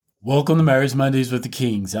Welcome to Marriage Mondays with the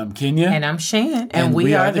Kings. I'm Kenya. And I'm Shan. And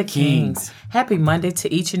we are the Kings. Happy Monday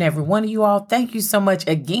to each and every one of you all. Thank you so much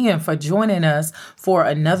again for joining us for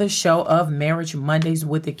another show of Marriage Mondays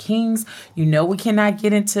with the Kings. You know we cannot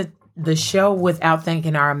get into the show without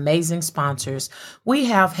thanking our amazing sponsors. We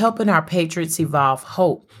have Helping Our Patriots Evolve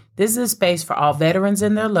Hope. This is a space for all veterans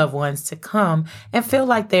and their loved ones to come and feel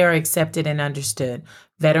like they are accepted and understood.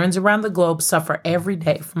 Veterans around the globe suffer every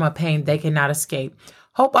day from a pain they cannot escape.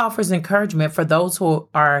 Hope offers encouragement for those who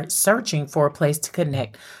are searching for a place to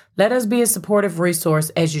connect. Let us be a supportive resource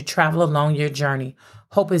as you travel along your journey.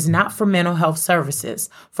 Hope is not for mental health services.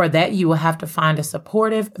 For that, you will have to find a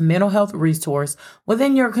supportive mental health resource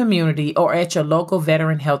within your community or at your local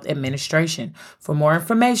Veteran Health Administration. For more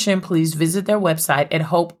information, please visit their website at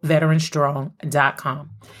hopeveteranstrong.com.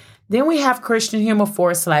 Then we have Christian Humor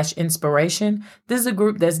 /Inspiration. This is a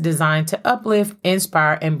group that's designed to uplift,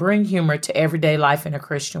 inspire, and bring humor to everyday life in a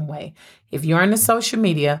Christian way. If you're into social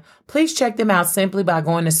media, please check them out simply by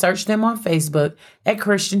going to search them on Facebook at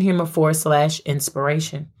Christian Humor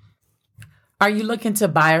 /Inspiration. Are you looking to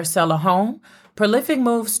buy or sell a home? Prolific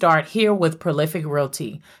moves start here with Prolific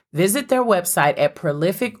Realty. Visit their website at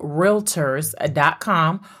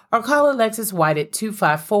prolificrealtors.com or call Alexis White at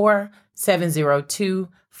 254-702-5332.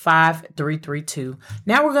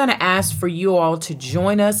 Now we're going to ask for you all to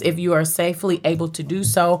join us if you are safely able to do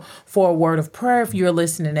so for a word of prayer. If you're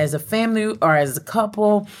listening as a family or as a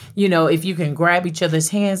couple, if you can grab each other's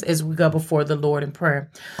hands as we go before the Lord in prayer.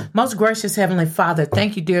 Most gracious Heavenly Father,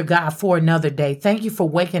 thank you, dear God, for another day. Thank you for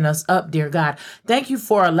waking us up, dear God. Thank you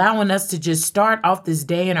for allowing us to just start off this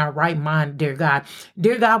day in our right mind, dear God.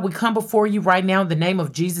 Dear God, we come before you right now in the name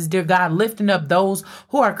of Jesus, dear God, lifting up those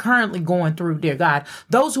who are currently going through, dear God.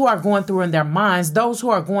 Those who are going through in their minds, those who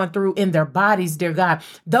are going through in their bodies, dear God,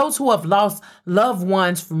 those who have lost loved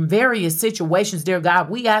ones from various situations, dear God,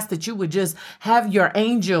 we ask that you would just have your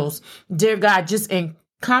angels, dear God, just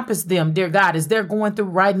encompass them, dear God, as they're going through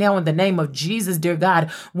right now in the name of Jesus, dear God.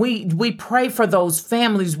 We pray for those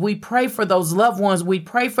families. We pray for those loved ones. We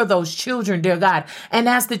pray for those children, dear God, and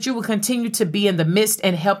ask that you will continue to be in the midst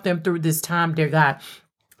and help them through this time, dear God.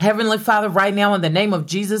 Heavenly Father, right now in the name of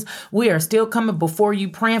Jesus, we are still coming before you,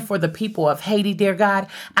 praying for the people of Haiti, dear God,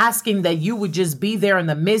 asking that you would just be there in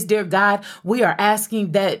the midst, dear God. We are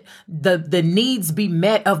asking that the needs be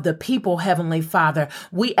met of the people, Heavenly Father.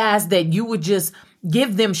 We ask that you would just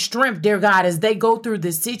give them strength, dear God, as they go through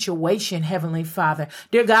this situation, Heavenly Father.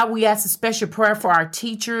 Dear God, we ask a special prayer for our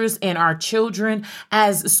teachers and our children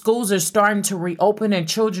as schools are starting to reopen and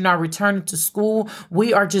children are returning to school.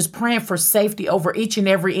 We are just praying for safety over each and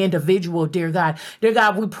every individual, dear God. Dear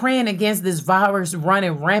God, we're praying against this virus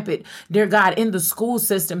running rampant, dear God, in the school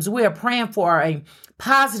systems. We are praying for a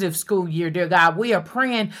positive school year, dear God. We are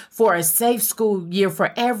praying for a safe school year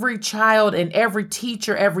for every child and every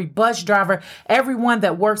teacher, every bus driver, everyone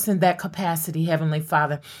that works in that capacity, Heavenly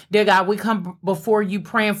Father. Dear God, we come before you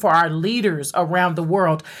praying for our leaders around the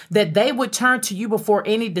world, that they would turn to you before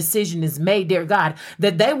any decision is made, dear God,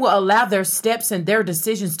 that they will allow their steps and their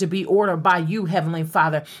decisions to be ordered by you, Heavenly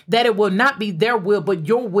Father, that it will not be their will, but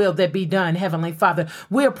your will that be done, Heavenly Father.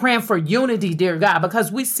 We are praying for unity, dear God,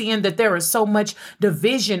 because we're seeing that there is so much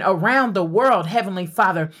division around the world, Heavenly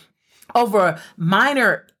Father, over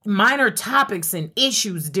minor topics and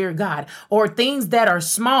issues, dear God, or things that are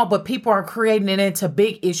small, but people are creating it into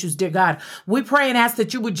big issues, dear God. We pray and ask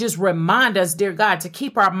that you would just remind us, dear God, to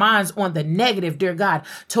keep our minds on the negative, dear God,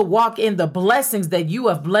 to walk in the blessings that you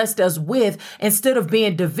have blessed us with instead of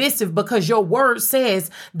being divisive, because your word says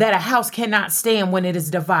that a house cannot stand when it is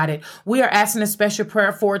divided. We are asking a special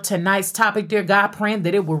prayer for tonight's topic, dear God, praying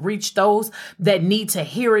that it will reach those that need to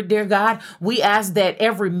hear it, dear God. We ask that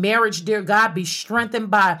every marriage, dear God, be strengthened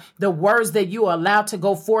by the words that you allow to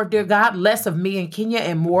go forth, dear God. Less of me and Kenya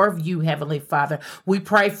and more of you, Heavenly Father. We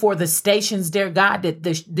pray for the stations, dear God, that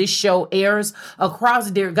this show airs across,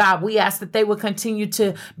 dear God. We ask that they will continue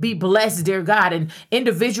to be blessed, dear God, and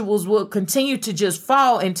individuals will continue to just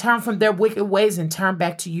fall and turn from their wicked ways and turn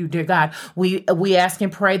back to you, dear God. We ask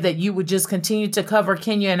and pray that you would just continue to cover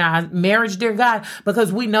Kenya and our marriage, dear God,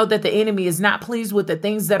 because we know that the enemy is not pleased with the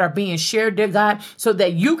things that are being shared, dear God, so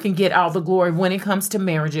that you can get all the glory when it comes to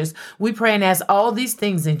marriages. We pray and ask all these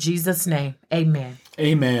things in Jesus' name. Amen.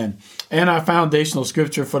 Amen. And our foundational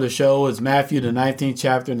scripture for the show is Matthew, the 19th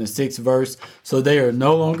chapter and the 6th verse. So they are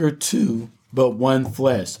no longer two, but one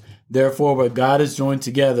flesh. Therefore, what God has joined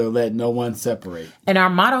together, let no one separate. And our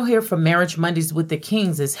motto here for Marriage Mondays with the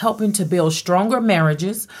Kings is helping to build stronger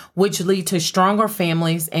marriages, which lead to stronger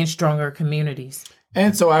families and stronger communities.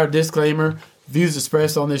 And so our disclaimer, Views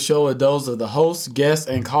expressed on this show are those of the hosts, guests,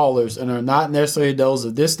 and callers and are not necessarily those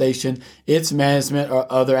of this station, its management, or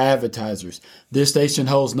other advertisers. This station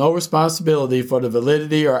holds no responsibility for the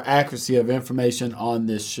validity or accuracy of information on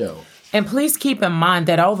this show. And please keep in mind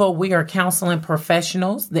that although we are counseling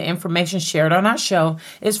professionals, the information shared on our show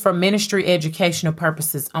is for ministry educational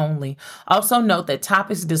purposes only. Also note that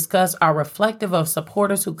topics discussed are reflective of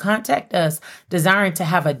supporters who contact us desiring to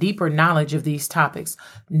have a deeper knowledge of these topics.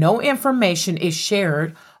 No information is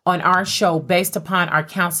shared on our show based upon our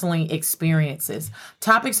counseling experiences.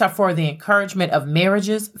 Topics are for the encouragement of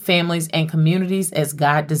marriages, families, and communities as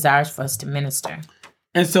God desires for us to minister.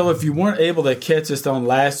 And so if you weren't able to catch us on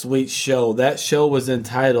last week's show, that show was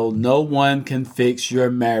entitled, No One Can Fix Your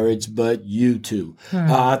Marriage But You Two.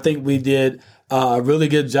 I think we did a really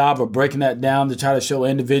good job of breaking that down to try to show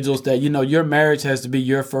individuals that, your marriage has to be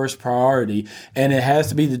your first priority. And it has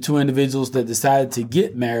to be the two individuals that decided to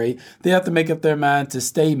get married. They have to make up their mind to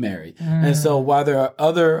stay married. And so while there are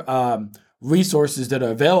other resources that are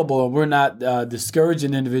available, and we're not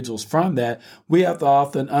discouraging individuals from that, we have to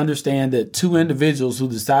often understand that two individuals who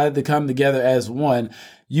decided to come together as one,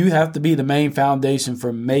 you have to be the main foundation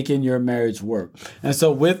for making your marriage work. And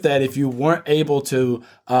so with that, if you weren't able to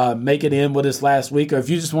make it in with us last week, or if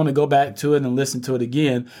you just want to go back to it and listen to it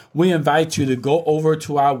again, we invite you to go over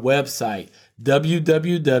to our website,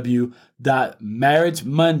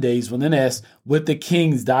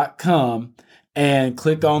 www.marriagemondays.com, and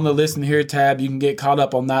click on the Listen Here tab. You can get caught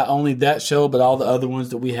up on not only that show, but all the other ones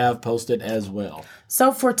that we have posted as well.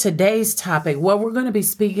 So for today's topic, what we're going to be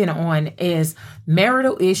speaking on is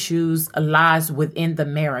marital issues lies within the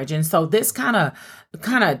marriage. And so this kind of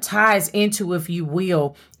ties into, if you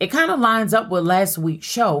will, it kind of lines up with last week's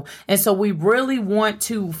show. And so we really want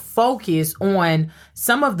to focus on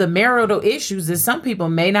some of the marital issues that some people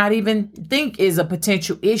may not even think is a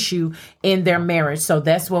potential issue in their marriage. So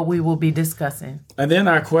that's what we will be discussing. And then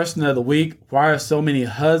our question of the week, why are so many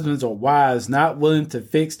husbands or wives not willing to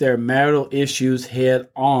fix their marital issues head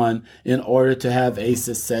on in order to have a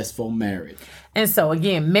successful marriage? And so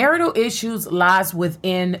again, marital issues lies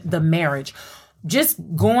within the marriage. Just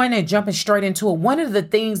going and jumping straight into it, one of the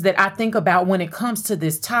things that I think about when it comes to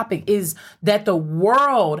this topic is that the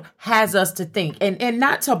world has us to think, and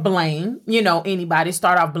not to blame, anybody,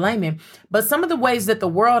 start off blaming, but some of the ways that the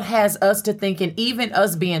world has us to think, and even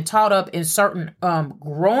us being taught up in certain,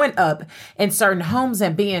 growing up in certain homes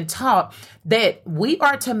and being taught that we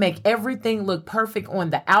are to make everything look perfect on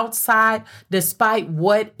the outside, despite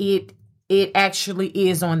what it actually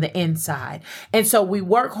is on the inside. And so we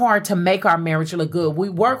work hard to make our marriage look good. We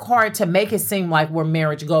work hard to make it seem like where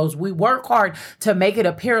marriage goes. We work hard to make it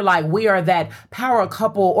appear like we are that power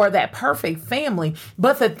couple or that perfect family.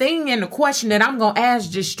 But the thing and the question that I'm going to ask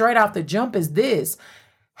just straight off the jump is this: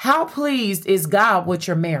 how pleased is God with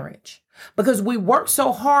your marriage? Because we work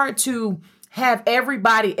so hard to have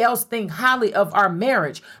everybody else think highly of our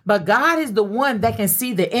marriage. But God is the one that can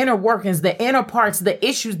see the inner workings, the inner parts, the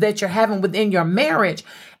issues that you're having within your marriage.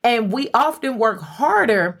 And we often work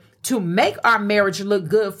harder to make our marriage look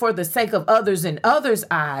good for the sake of others in others'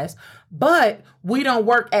 eyes. But we don't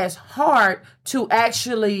work as hard to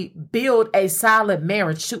actually build a solid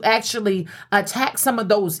marriage, to actually attack some of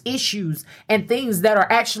those issues and things that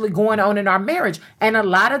are actually going on in our marriage. And a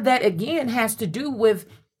lot of that, again, has to do with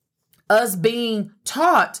us being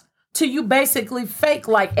taught to you basically fake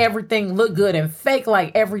like everything look good and fake like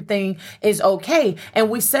everything is okay. And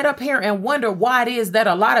we sit up here and wonder why it is that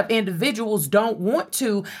a lot of individuals don't want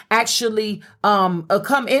to actually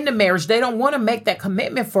come into marriage. They don't want to make that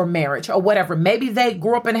commitment for marriage or whatever. Maybe they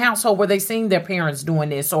grew up in a household where they seen their parents doing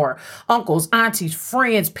this, or uncles, aunties,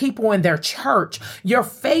 friends, people in their church. You're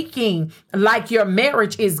faking like your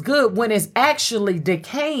marriage is good when it's actually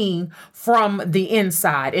decaying from the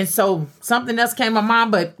inside. And so something else came to my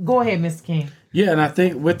mind, but go ahead, Mr. King. Yeah, and I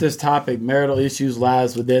think with this topic, marital issues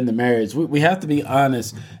lies within the marriage. We have to be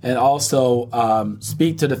honest and also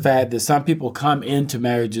speak to the fact that some people come into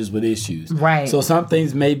marriages with issues. Right. So some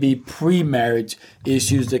things may be pre-marriage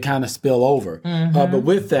issues that kind of spill over. But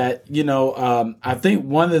with that, I think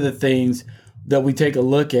one of the things that we take a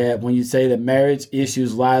look at when you say that marriage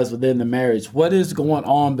issues lies within the marriage, what is going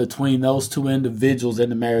on between those two individuals in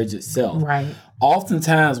the marriage itself? Right.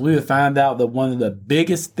 Oftentimes we would find out that one of the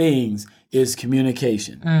biggest things is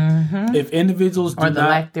communication. If individuals do Or the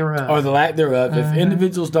lack thereof. if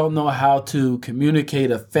individuals don't know how to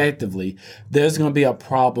communicate effectively, there's going to be a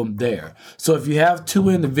problem there. So if you have two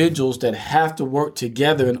individuals that have to work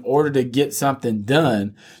together in order to get something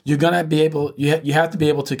done, you're going to be able, you have to be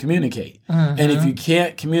able to communicate. And if you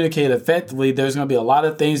can't communicate effectively, there's going to be a lot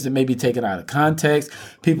of things that may be taken out of context.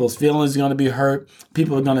 People's feelings are going to be hurt.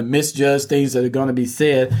 People are going to misjudge things that are going to be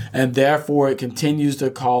said, and therefore it continues to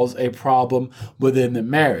cause a problem within the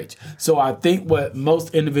marriage. So I think what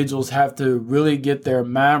most individuals have to really get their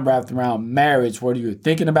mind wrapped around marriage, whether you're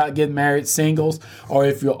thinking about getting married, singles, or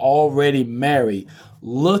if you're already married,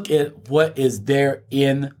 look at what is there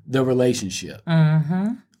in the relationship.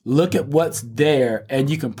 Look at what's there, and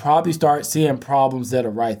you can probably start seeing problems that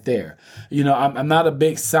are right there. You know, I'm not a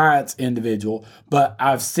big science individual, but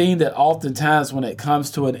I've seen that oftentimes when it comes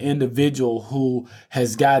to an individual who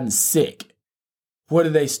has gotten sick, where do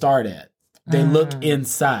they start at? They look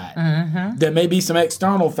inside. There may be some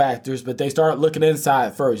external factors, but they start looking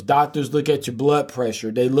inside first. Doctors look at your blood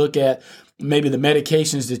pressure. They look at maybe the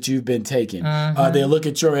medications that you've been taking. They look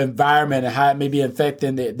at your environment and how it may be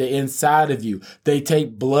affecting the inside of you. They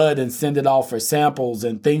take blood and send it off for samples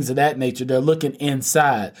and things of that nature. They're looking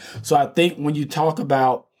inside. So I think when you talk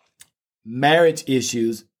about marriage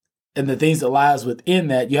issues and the things that lies within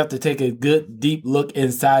that, you have to take a good deep look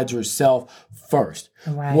inside yourself first.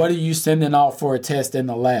 Right. What are you sending off for a test in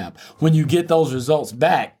the lab? When you get those results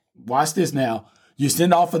back, watch this now. You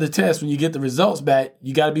send off for the test. When you get the results back,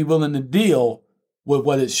 you got to be willing to deal with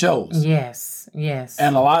what it shows. Yes.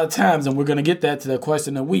 And a lot of times, and we're going to get that to the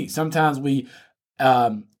question of the week, sometimes we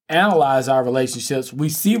analyze our relationships. We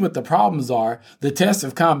see what the problems are. The tests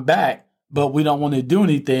have come back, but we don't want to do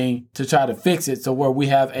anything to try to fix it. So where we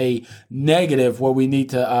have a negative where we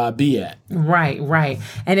need to be at. Right.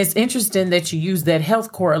 And it's interesting that you use that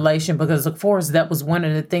health correlation because, of course, that was one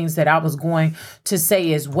of the things that I was going to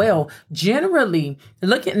say as well. Generally,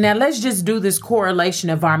 now let's just do this correlation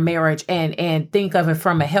of our marriage and think of it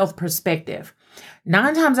from a health perspective.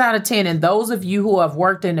 9 times out of 10, and those of you who have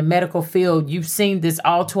worked in the medical field, you've seen this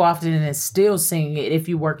all too often and is still seeing it if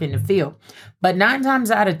you work in the field. But 9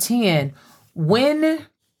 times out of 10, when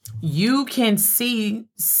you can see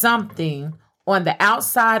something on the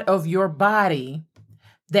outside of your body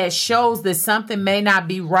that shows that something may not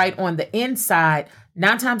be right on the inside,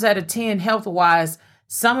 9 times out of 10, health-wise,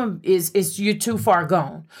 you're too far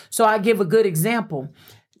gone. So I give a good example.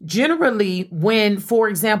 Generally, when, for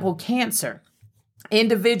example, cancer,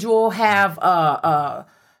 individual have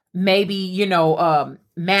maybe,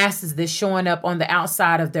 masses that's showing up on the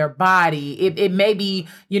outside of their body. It may be,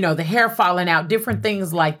 the hair falling out, different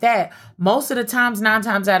things like that. Most of the times, 9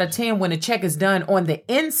 times out of 10, when a check is done on the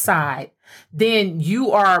inside, then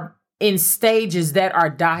you are in stages that are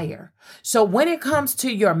dire. So when it comes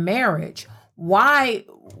to your marriage, where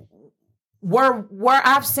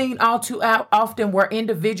I've seen all too often where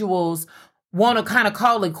individuals want to kind of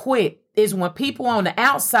call it quit is when people on the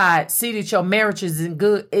outside see that your marriage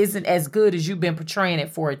isn't as good as you've been portraying it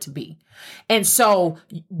for it to be. And so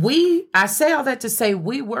I say all that to say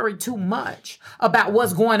we worry too much about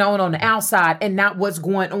what's going on the outside and not what's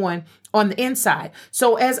going on the inside.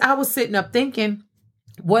 So as I was sitting up thinking,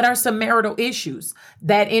 what are some marital issues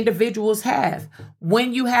that individuals have?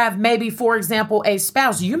 When you have maybe, for example, a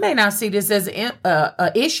spouse, you may not see this as an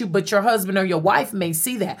issue, but your husband or your wife may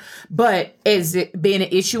see that. But is it being an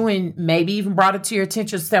issue and maybe even brought it to your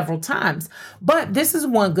attention several times? But this is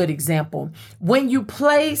one good example. When you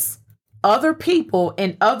place other people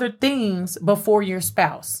and other things before your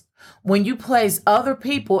spouse, when you place other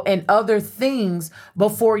people and other things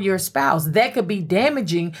before your spouse, that could be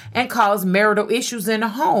damaging and cause marital issues in a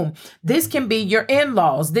home. This can be your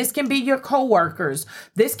in-laws. This can be your coworkers.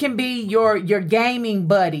 This can be your gaming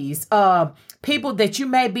buddies, people that you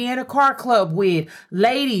may be in a car club with.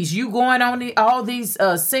 Ladies, you going on all these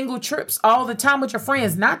single trips all the time with your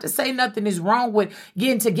friends. Not to say nothing is wrong with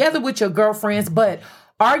getting together with your girlfriends, but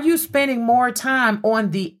are you spending more time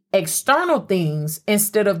on the external things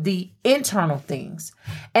instead of the internal things?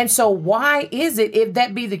 And so why is it, if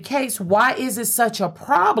that be the case, why is it such a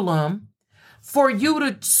problem for you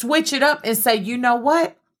to switch it up and say, you know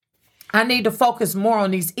what? I need to focus more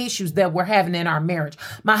on these issues that we're having in our marriage.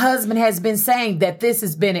 My husband has been saying that this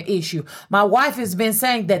has been an issue. My wife has been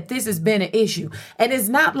saying that this has been an issue. And it's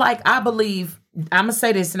not like I'm going to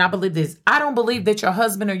say this and I believe this. I don't believe that your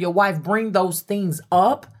husband or your wife bring those things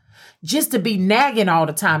up just to be nagging all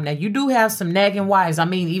the time. Now, you do have some nagging wives. I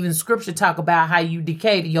mean, even scripture talk about how you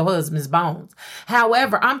decay to your husband's bones.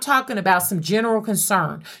 However, I'm talking about some general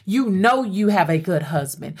concern. You know you have a good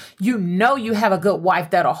husband. You know you have a good wife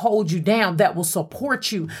that'll hold you down, that will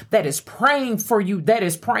support you, that is praying for you, that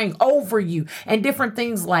is praying over you, and different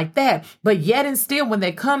things like that. But yet and still, when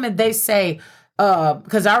they come and they say,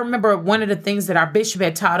 because I remember one of the things that our bishop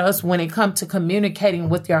had taught us when it comes to communicating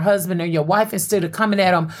with your husband or your wife, instead of coming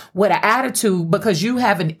at them with an attitude because you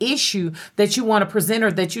have an issue that you want to present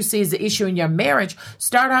or that you see as an issue in your marriage,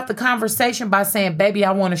 start out the conversation by saying, baby,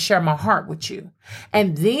 I want to share my heart with you.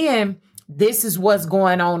 And then this is what's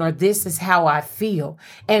going on, or this is how I feel.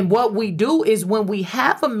 And what we do is when we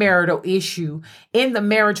have a marital issue in the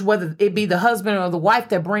marriage, whether it be the husband or the wife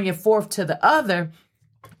that bring it forth to the other,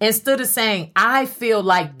 instead of saying, I feel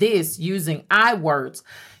like this, using I words,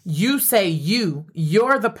 you say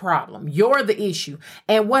you're the problem, you're the issue.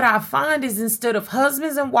 And what I find is, instead of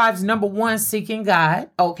husbands and wives, number one, seeking God,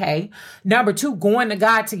 okay. Number two, going to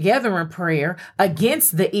God together in prayer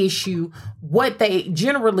against the issue, what they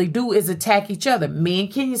generally do is attack each other. Me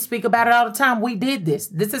and Kenya speak about it all the time. We did this.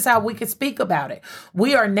 This is how we could speak about it.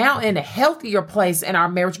 We are now in a healthier place in our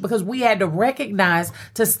marriage because we had to recognize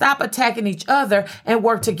to stop attacking each other and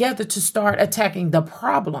work together to start attacking the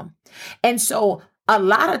problem. And so a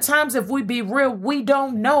lot of times, if we be real, we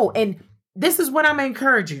don't know. And this is what I'm going to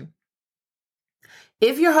encourage you.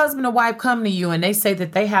 If your husband or wife come to you and they say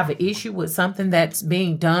that they have an issue with something that's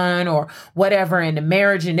being done or whatever in the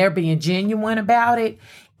marriage, and they're being genuine about it,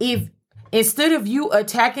 if instead of you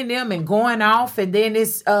attacking them and going off and then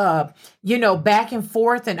it's, back and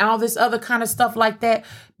forth and all this other kind of stuff like that,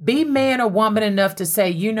 be man or woman enough to say,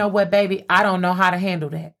 you know what, baby, I don't know how to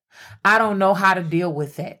handle that. I don't know how to deal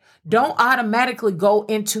with that. Don't automatically go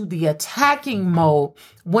into the attacking mode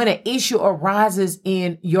when an issue arises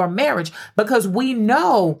in your marriage, because we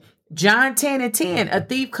know John 10:10,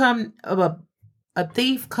 a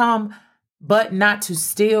thief come but not to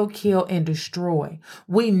steal, kill, and destroy.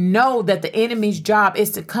 We know that the enemy's job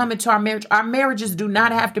is to come into our marriage. Our marriages do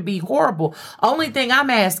not have to be horrible. Only thing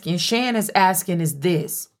I'm asking, Shan is asking, is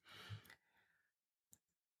this.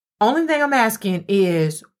 Only thing I'm asking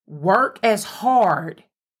is work as hard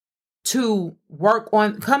to work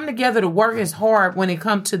on, come together to work as hard when it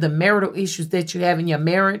comes to the marital issues that you have in your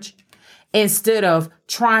marriage, instead of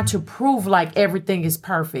trying to prove like everything is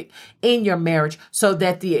perfect in your marriage so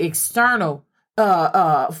that the external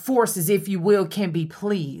forces, if you will, can be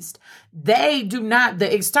pleased. The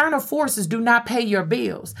external forces do not pay your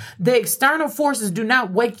bills. The external forces do not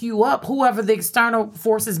wake you up, whoever the external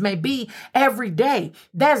forces may be, every day.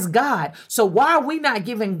 That's God. So why are we not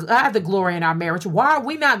giving God the glory in our marriage? Why are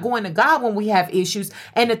we not going to God when we have issues?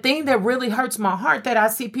 And the thing that really hurts my heart that I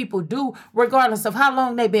see people do, regardless of how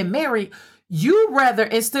long they've been married, you rather,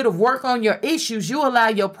 instead of work on your issues, you allow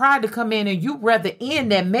your pride to come in and you rather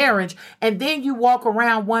end that marriage. And then you walk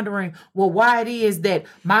around wondering, well, why it is that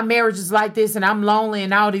my marriage is like this and I'm lonely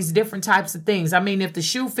and all these different types of things. I mean, if the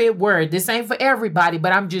shoe fit, word, this ain't for everybody,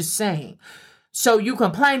 but I'm just saying. So you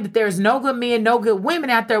complain that there's no good men, no good women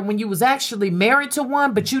out there when you was actually married to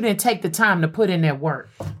one, but you didn't take the time to put in that work.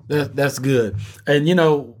 That's good. And,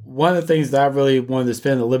 one of the things that I really wanted to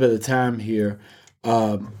spend a little bit of time here,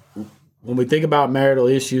 when we think about marital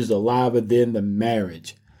issues alive within the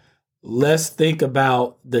marriage, let's think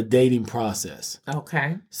about the dating process.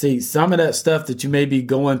 Okay. See, some of that stuff that you may be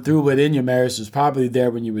going through within your marriage was probably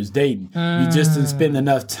there when you was dating. You just didn't spend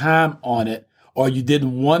enough time on it, or you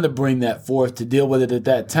didn't want to bring that forth to deal with it at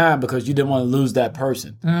that time because you didn't want to lose that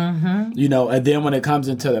person. Mm-hmm. And then when it comes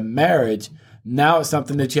into the marriage, now it's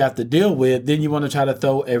something that you have to deal with. Then you want to try to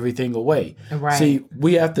throw everything away. Right. See,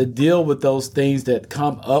 we have to deal with those things that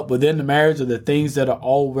come up within the marriage, or the things that are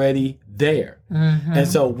already there. Mm-hmm. And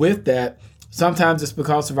so with that, sometimes it's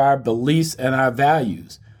because of our beliefs and our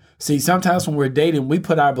values. See, sometimes when we're dating, we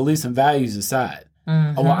put our beliefs and values aside.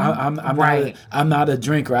 Mm-hmm. Oh, I'm not a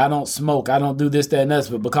drinker. I don't smoke. I don't do this, that, and that.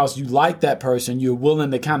 But because you like that person, you're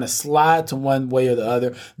willing to kind of slide to one way or the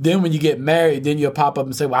other. Then when you get married, then you'll pop up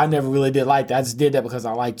and say, well, I never really did like that. I just did that because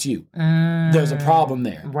I liked you. There's a problem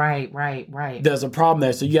there. Right. There's a problem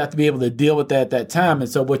there. So you have to be able to deal with that at that time. And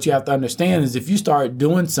so what you have to understand is if you start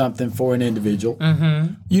doing something for an individual,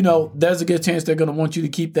 there's a good chance they're going to want you to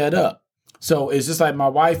keep that up. So it's just like my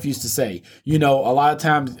wife used to say, a lot of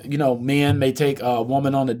times, men may take a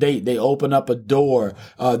woman on a date. They open up a door.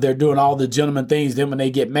 They're doing all the gentleman things. Then when they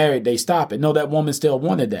get married, they stop it. No, that woman still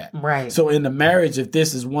wanted that. Right. So in the marriage, if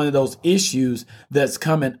this is one of those issues that's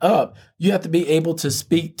coming up, you have to be able to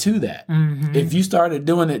speak to that. Mm-hmm. If you started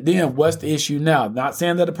doing it then, what's the issue now? Not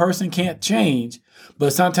saying that a person can't change,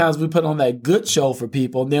 but sometimes we put on that good show for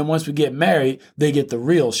people. And then once we get married, they get the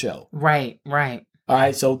real show. Right. All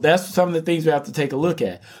right. So that's some of the things we have to take a look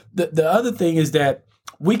at. The other thing is that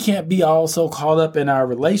we can't be all so caught up in our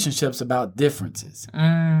relationships about differences.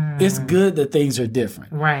 It's good that things are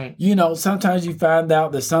different. Right. Sometimes you find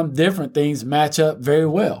out that some different things match up very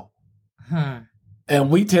well. And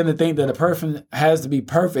we tend to think that a person has to be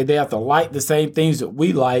perfect. They have to like the same things that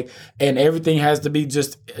we like, and everything has to be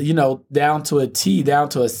just, down to a T, down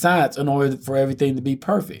to a science in order for everything to be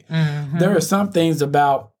perfect. Mm-hmm. There are some things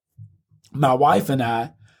about my wife and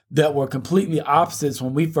I that were completely opposites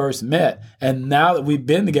when we first met. And now that we've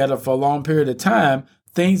been together for a long period of time,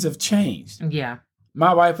 things have changed. Yeah.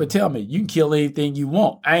 My wife would tell me, you can kill anything you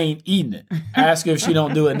want. I ain't eating it. Ask her if she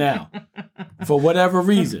don't do it now. For whatever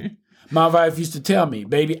reason. My wife used to tell me,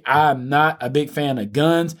 baby, I'm not a big fan of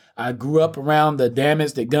guns. I grew up around the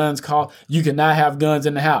damage that guns cause. You cannot have guns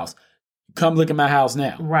in the house. Come look at my house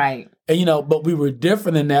now. Right. And, but we were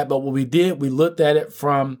different than that. But what we did, we looked at it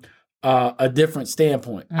from a different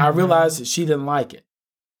standpoint. Mm-hmm. I realized that she didn't like it.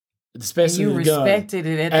 Especially you respected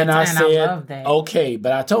it at the time. I said, I love that. Okay,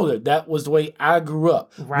 but I told her that was the way I grew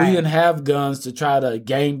up. Right. We didn't have guns to try to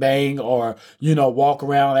gang bang or, walk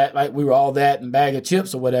around act like we were all that and bag of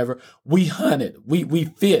chips or whatever. We hunted. We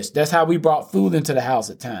fished. That's how we brought food into the house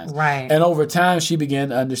at times. Right. And over time, she began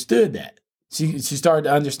to understand that. She started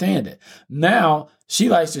to understand it. Now, she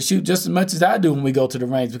likes to shoot just as much as I do when we go to the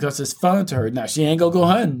range because it's fun to her. Now, she ain't going to go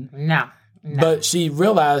hunting. No. But she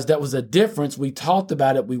realized that was a difference. We talked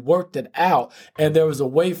about it. We worked it out. And there was a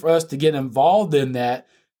way for us to get involved in that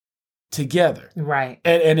together. Right.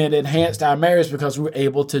 And it enhanced our marriage because we were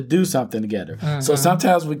able to do something together. Mm-hmm. So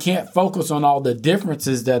sometimes we can't focus on all the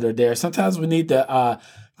differences that are there. Sometimes we need to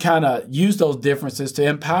kind of use those differences to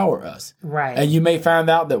empower us. Right. And you may find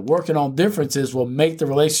out that working on differences will make the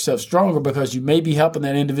relationship stronger because you may be helping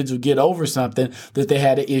that individual get over something that they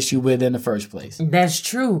had an issue with in the first place. That's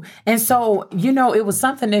true. And so, it was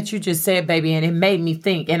something that you just said, baby, and it made me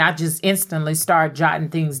think, and I just instantly started jotting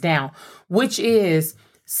things down, which is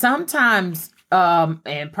sometimes,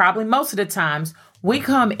 and probably most of the times, we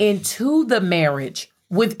come into the marriage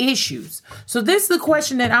with issues. So this is the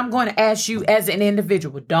question that I'm going to ask you as an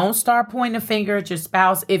individual. Don't start pointing a finger at your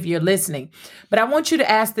spouse if you're listening. But I want you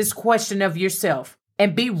to ask this question of yourself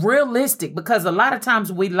and be realistic, because a lot of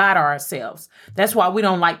times we lie to ourselves. That's why we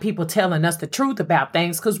don't like people telling us the truth about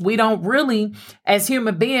things, because we don't really, as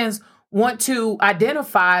human beings, want to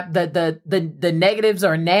identify the negatives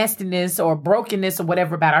or nastiness or brokenness or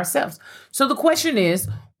whatever about ourselves. So the question is,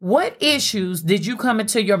 what issues did you come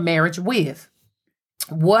into your marriage with?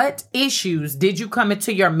 What issues did you come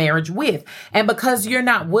into your marriage with? And because you're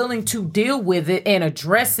not willing to deal with it and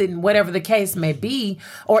address it in whatever the case may be,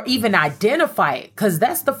 or even identify it, because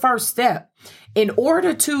that's the first step. In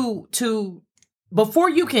order to before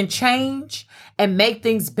you can change and make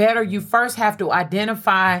things better, you first have to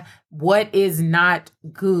identify what is not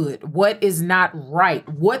good, what is not right,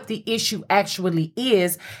 what the issue actually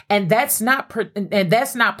is. And that's not pointing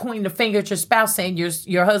the finger at your spouse saying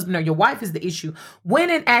your husband or your wife is the issue, when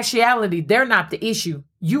in actuality, they're not the issue.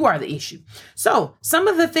 You are the issue. So some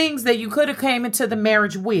of the things that you could have came into the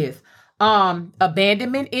marriage with,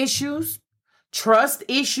 abandonment issues, trust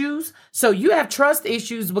issues. So you have trust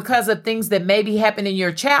issues because of things that maybe happened in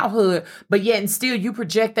your childhood, but yet and still you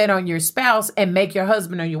project that on your spouse and make your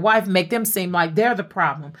husband or your wife, make them seem like they're the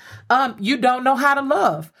problem. You don't know how to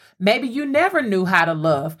love. Maybe you never knew how to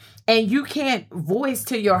love, and you can't voice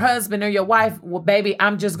to your husband or your wife, well, baby,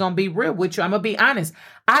 I'm just going to be real with you. I'm going to be honest.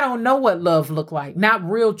 I don't know what love look like. Not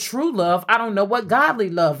real, true love. I don't know what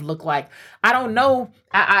godly love look like. I don't know.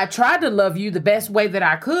 I tried to love you the best way that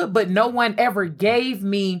I could, but no one ever gave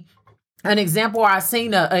me an example, or I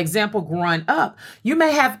seen an example growing up. You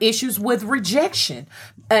may have issues with rejection,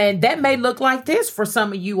 and that may look like this for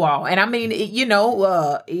some of you all. And I mean,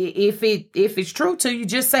 if it's true to you,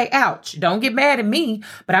 just say, ouch. Don't get mad at me,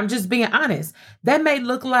 but I'm just being honest. That may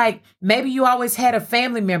look like maybe you always had a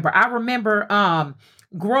family member. I remember,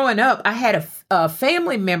 growing up, I had a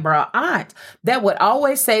family member, an aunt, that would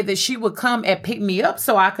always say that she would come and pick me up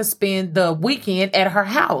so I could spend the weekend at her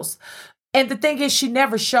house. And the thing is, she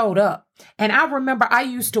never showed up. And I remember I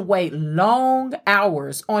used to wait long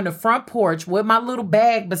hours on the front porch with my little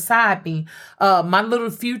bag beside me, my little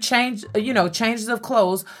few changes of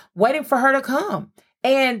clothes, waiting for her to come.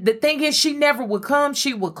 And the thing is, she never would come.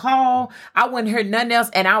 She would call. I wouldn't hear nothing else.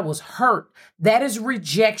 And I was hurt. That is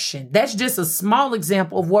rejection. That's just a small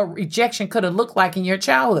example of what rejection could have looked like in your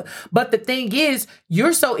childhood. But the thing is,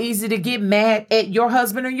 you're so easy to get mad at your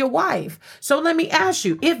husband or your wife. So let me ask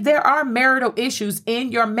you, if there are marital issues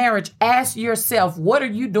in your marriage, ask yourself, what are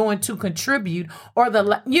you doing to contribute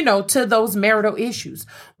to those marital issues?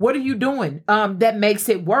 What are you doing that makes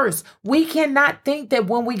it worse? We cannot think that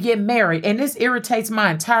when we get married, and this irritates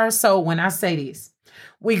my entire soul when I say this,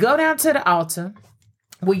 we go down to the altar,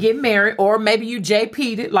 we get married, or maybe you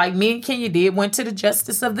JP'd it like me and Kenya did, went to the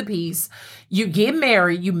justice of the peace. You get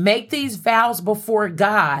married, you make these vows before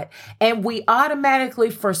God, and we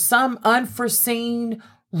automatically, for some unforeseen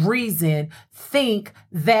reason, think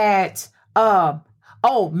that,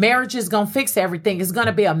 marriage is going to fix everything. It's going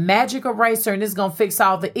to be a magic eraser and it's going to fix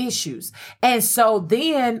all the issues. And so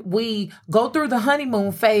then we go through the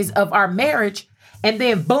honeymoon phase of our marriage, and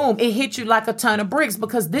then boom, it hits you like a ton of bricks,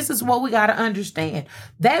 because this is what we got to understand.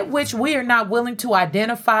 That which we are not willing to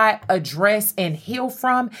identify, address, and heal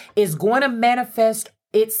from is going to manifest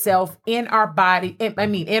itself in our body,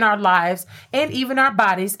 in our lives, and even our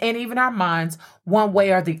bodies, and even our minds, one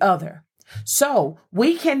way or the other. So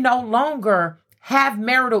we can no longer have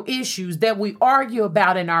marital issues that we argue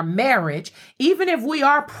about in our marriage, even if we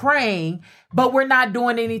are praying, but we're not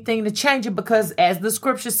doing anything to change it, because as the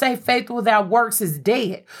scriptures say, faith without works is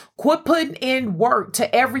dead. Quit putting in work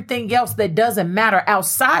to everything else that doesn't matter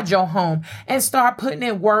outside your home, and start putting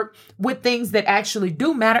in work with things that actually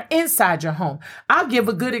do matter inside your home. I'll give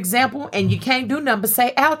a good example, and you can't do nothing but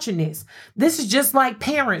say ouch in this. This is just like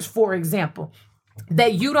parents, for example,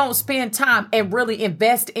 that you don't spend time and really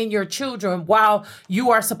invest in your children while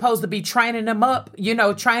you are supposed to be training them up, train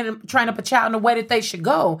up a child in the way that they should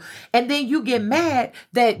go. And then you get mad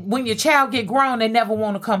that when your child get grown, they never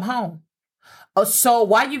want to come home. So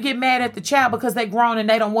why you get mad at the child because they grown and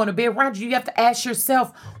they don't want to be around you? You have to ask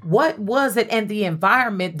yourself, what was it in the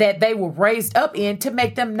environment that they were raised up in to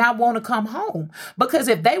make them not want to come home? Because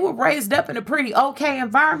if they were raised up in a pretty okay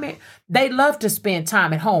environment, they love to spend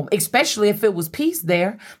time at home, especially if it was peace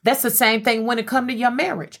there. That's the same thing when it comes to your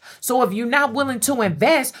marriage. So if you're not willing to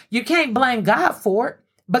invest, you can't blame God for it,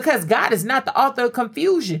 because God is not the author of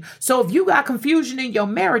confusion. So if you got confusion in your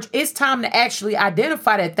marriage, it's time to actually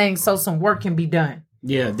identify that thing so some work can be done.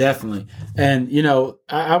 Yeah, definitely. And,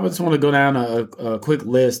 I just want to go down a quick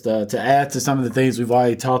list to add to some of the things we've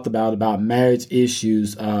already talked about marriage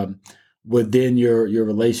issues within your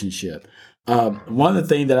relationship. One of the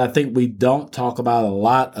things that I think we don't talk about a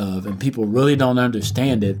lot of, and people really don't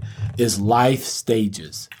understand it, is life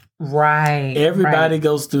stages. Right. Everybody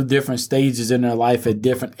goes through different stages in their life at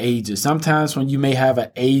different ages. Sometimes when you may have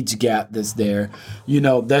an age gap that's there,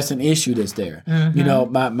 that's an issue that's there.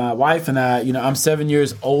 Mm-hmm. My wife and I, I'm 7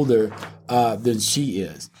 years older than she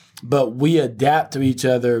is, but we adapt to each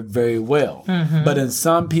other very well. Mm-hmm. But in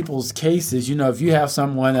some people's cases, if you have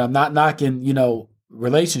someone, I'm not knocking,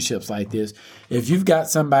 relationships like this, if you've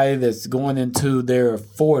got somebody that's going into their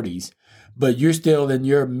 40s, but you're still in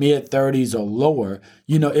your mid 30s or lower,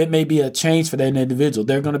 it may be a change for that individual.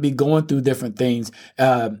 They're going to be going through different things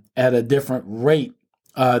at a different rate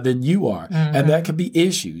than you are. Mm-hmm. And that could be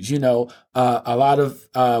issues. A lot of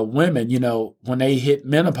women, when they hit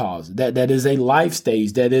menopause, that is a life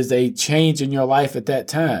stage. That is a change in your life at that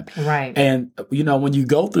time. Right. And, when you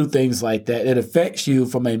go through things like that, it affects you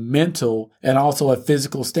from a mental and also a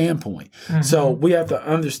physical standpoint. Mm-hmm. So we have to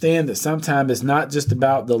understand that sometimes it's not just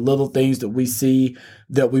about the little things that we see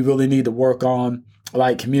that we really need to work on,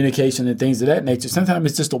 like communication and things of that nature. Sometimes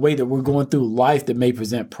it's just the way that we're going through life that may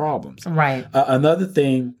present problems. Right. Another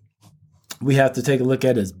thing we have to take a look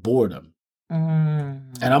at is boredom.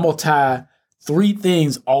 And I'm going to tie three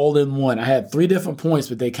things all in one. I had three different points,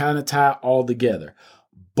 but they kind of tie all together.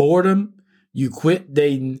 Boredom, you quit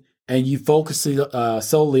dating, and you focus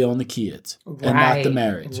solely on the kids and not the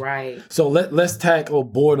marriage. Right. So let's tackle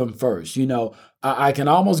boredom first. I can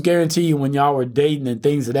almost guarantee you when y'all were dating and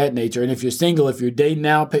things of that nature, and if you're single, if you're dating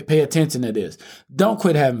now, pay attention to this. Don't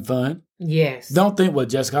quit having fun. Yes. Don't think, well,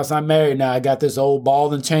 just because I'm married now, I got this old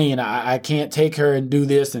ball and chain. I can't take her and do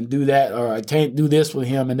this and do that, or I can't do this with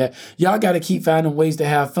him and that. Y'all got to keep finding ways to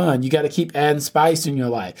have fun. You got to keep adding spice in your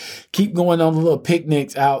life. Keep going on little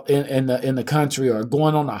picnics out in the country, or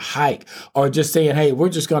going on a hike, or just saying, hey, we're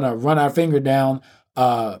just going to run our finger down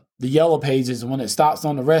the yellow pages, and when it stops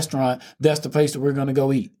on the restaurant, that's the place that we're going to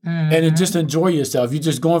go eat. And then just enjoy yourself. You're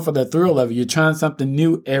just going for the thrill of it. You're trying something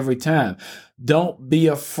new every time. Don't be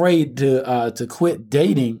afraid to quit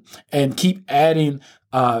dating and keep adding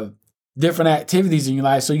different activities in your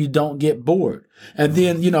life so you don't get bored. And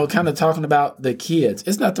then, kind of talking about the kids.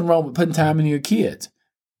 It's nothing wrong with putting time into your kids.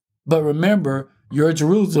 But remember, your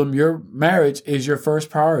Jerusalem, your marriage is your first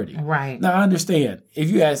priority. Right. Now, I understand.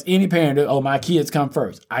 If you ask any parent, my kids come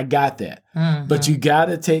first. I got that. But you got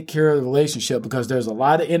to take care of the relationship, because there's a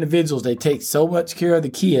lot of individuals, they take so much care of the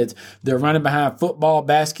kids. They're running behind football,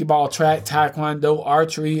 basketball, track, taekwondo,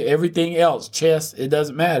 archery, everything else, chess, it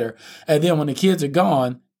doesn't matter. And then when the kids are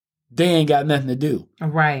gone, they ain't got nothing to do.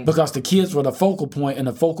 Right. Because the kids were the focal point, and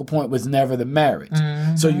the focal point was never the marriage.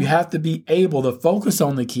 So you have to be able to focus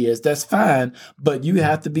on the kids. That's fine. But you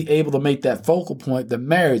have to be able to make that focal point the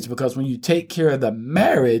marriage, because when you take care of the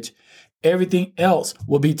marriage, everything else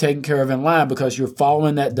will be taken care of in line, because you're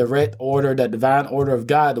following that direct order, that divine order of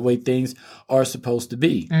God, the way things are supposed to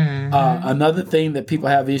be. Another thing that people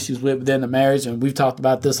have issues with within the marriage, and we've talked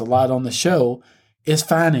about this a lot on the show, is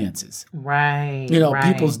finances. Right.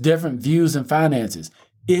 People's different views and finances.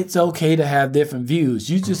 It's okay to have different views.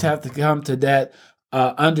 You just have to come to that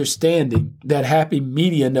understanding, that happy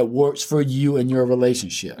median that works for you and your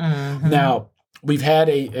relationship. Now, we've had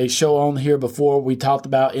a show on here before. We talked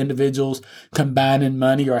about individuals combining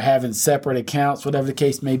money or having separate accounts, whatever the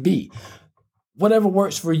case may be. Whatever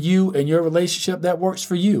works for you and your relationship, that works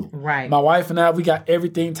for you. Right. My wife and I, we got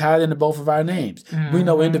everything tied into both of our names. We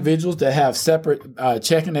know individuals that have separate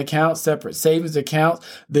checking accounts, separate savings accounts.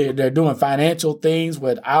 They're doing financial things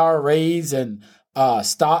with IRAs and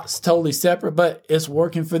stocks totally separate, but it's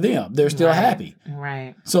working for them. They're still happy.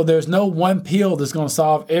 Right. So there's no one pill that's going to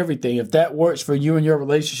solve everything. If that works for you and your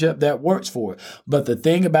relationship, that works for it. But the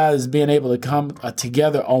thing about it is being able to come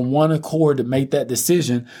together on one accord to make that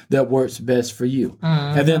decision that works best for you.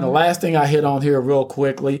 And then the last thing I hit on here real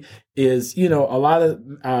quickly is, a lot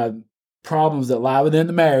of problems that lie within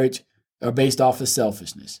the marriage are based off of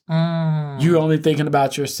selfishness. You're only thinking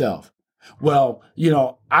about yourself. Well,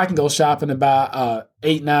 I can go shopping and buy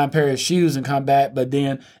 8-9 pair of shoes and come back. But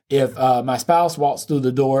then if my spouse walks through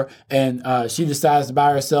the door and she decides to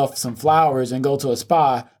buy herself some flowers and go to a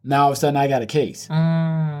spa, now all of a sudden I got a case.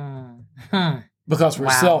 Because we're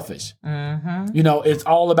selfish. It's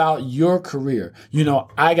all about your career.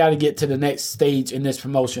 I got to get to the next stage in this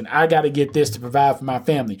promotion. I got to get this to provide for my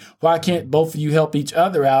family. Why can't both of you help each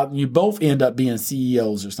other out and you both end up being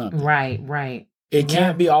CEOs or something? Right. It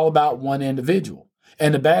can't be all about one individual.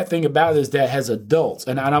 And the bad thing about it is that as adults,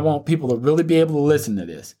 and I want people to really be able to listen to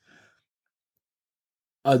this,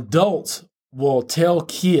 adults will tell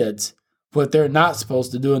kids what they're not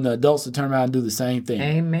supposed to do, and the adults will turn around and do the same thing.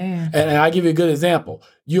 Amen. And I'll give you a good example.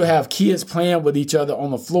 You have kids playing with each other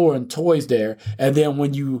on the floor and toys there, and then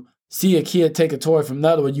when you see a kid take a toy from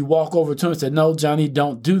another one, you walk over to him and say, "No, Johnny,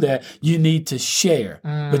 don't do that. You need to share."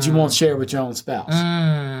 But you won't share with your own spouse.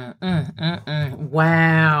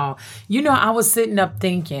 Wow. I was sitting up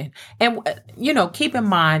thinking, and, keep in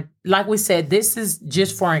mind, like we said, this is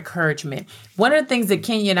just for encouragement. One of the things that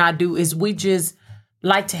Kenya and I do is we just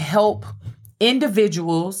like to help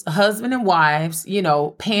individuals, husband and wives,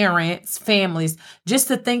 parents, families, just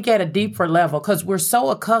to think at a deeper level, because we're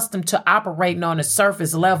so accustomed to operating on a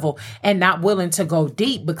surface level and not willing to go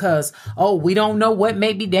deep because, we don't know what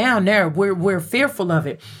may be down there. We're fearful of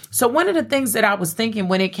it. So one of the things that I was thinking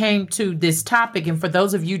when it came to this topic, and for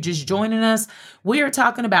those of you just joining us, we are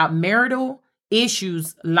talking about marital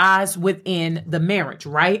issues lies within the marriage,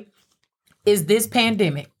 right? Is this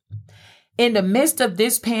pandemic. In the midst of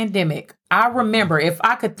this pandemic, I remember, if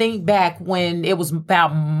I could think back when it was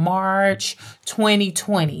about March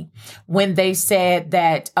 2020, when they said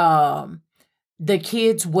that the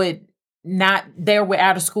kids they were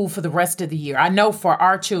out of school for the rest of the year. I know for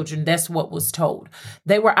our children, that's what was told.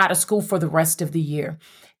 They were out of school for the rest of the year.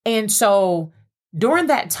 And so during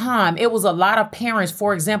that time, it was a lot of parents,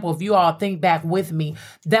 for example, if you all think back with me,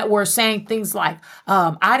 that were saying things like,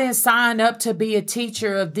 I didn't sign up to be a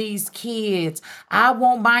teacher of these kids. I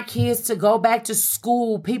want my kids to go back to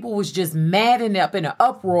school. People was just mad and up in an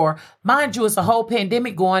uproar. Mind you, it's a whole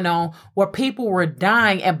pandemic going on where people were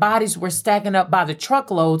dying and bodies were stacking up by the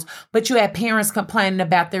truckloads, but you had parents complaining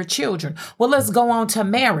about their children. Well, let's go on to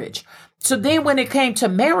marriage. So then when it came to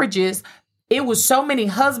marriages, it was so many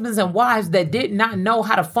husbands and wives that did not know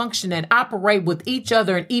how to function and operate with each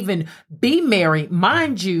other and even be married,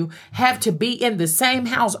 mind you, have to be in the same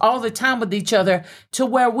house all the time with each other, to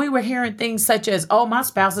where we were hearing things such as, oh, my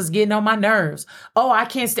spouse is getting on my nerves. Oh, I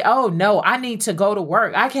can't stay. Oh, no, I need to go to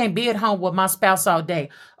work. I can't be at home with my spouse all day.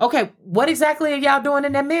 Okay, what exactly are y'all doing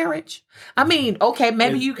in that marriage? I mean, okay,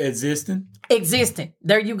 maybe you existing.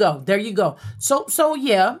 There you go. So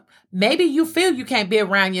yeah, maybe you feel you can't be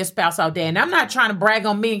around your spouse all day. And I'm not trying to brag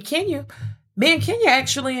on me and Kenya. Me and Kenya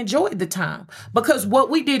actually enjoyed the time, because what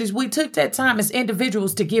we did is we took that time as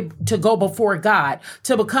individuals to go before God,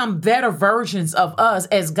 to become better versions of us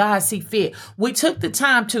as God see fit. We took the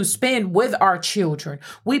time to spend with our children.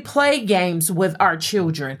 We played games with our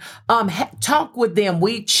children, talk with them.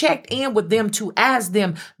 We checked in with them to ask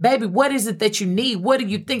them, baby, what is it that you need? What are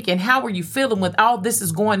you thinking? How are you feeling with all this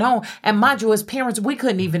is going on? And mind you, as parents, we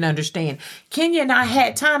couldn't even understand. Kenya and I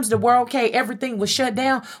had times that were okay. Everything was shut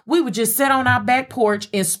down. We would just sit on our back porch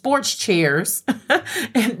in sports chairs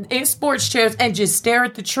and just stare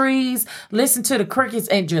at the trees, listen to the crickets,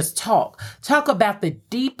 and just talk about the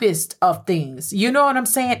deepest of things. You know what I'm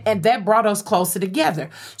saying? And that brought us closer together.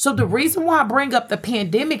 So the reason why I bring up the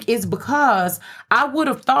pandemic is because I would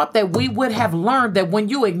have thought that we would have learned that when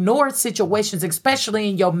you ignore situations, especially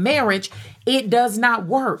in your marriage, it does not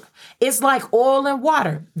work. It's like oil and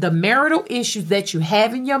water. The marital issues that you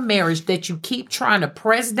have in your marriage that you keep trying to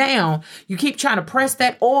press down, you keep trying to press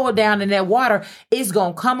that oil down in that water, is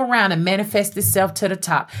going to come around and manifest itself to the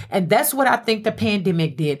top. And that's what I think the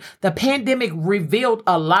pandemic did. The pandemic revealed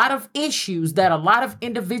a lot of issues that a lot of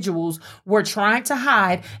individuals were trying to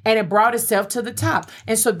hide, and it brought itself to the top.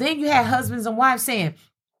 And so then you had husbands and wives saying,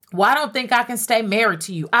 well, I don't think I can stay married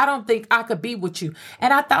to you. I don't think I could be with you.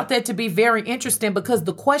 And I thought that to be very interesting, because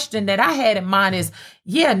the question that I had in mind is,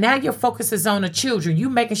 yeah, now your focus is on the children. You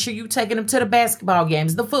making sure you taking them to the basketball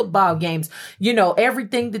games, the football games,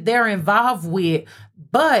 everything that they're involved with.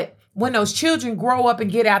 But when those children grow up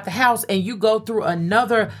and get out the house and you go through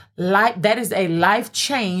another life, that is a life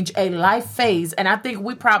change, a life phase. And I think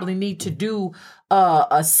we probably need to do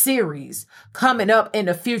a series coming up in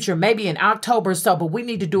the future, maybe in October or so, but we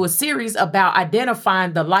need to do a series about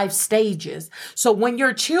identifying the life stages. So when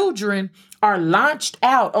your children are launched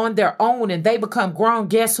out on their own and they become grown,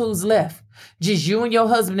 guess who's left? Just you and your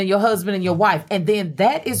husband and your husband and your wife. And then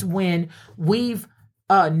that is when we've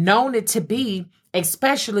known it to be,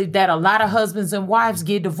 especially that a lot of husbands and wives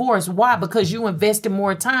get divorced. Why? Because you invested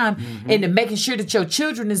more time into making sure that your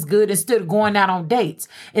children is good, instead of going out on dates,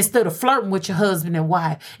 instead of flirting with your husband and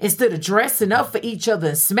wife, instead of dressing up for each other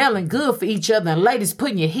and smelling good for each other, and ladies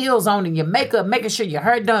putting your heels on and your makeup, making sure your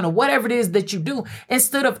hair done or whatever it is that you do,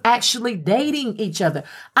 instead of actually dating each other.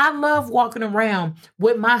 I love walking around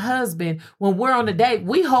with my husband when we're on a date.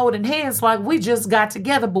 We holding hands like we just got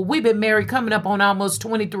together, but we've been married coming up on almost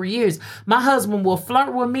 23 years. My husband will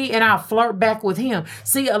flirt with me and I'll flirt back with him.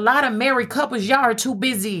 See, a lot of married couples, y'all are too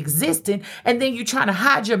busy existing, and then you're trying to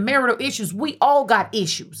hide your marital issues. We all got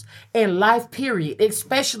issues in life, period,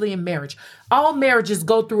 especially in marriage. All marriages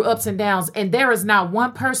go through ups and downs, and there is not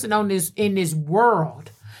one person in this world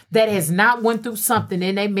that has not went through something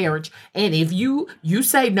in a marriage. And if you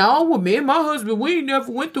say, no, well, me and my husband, we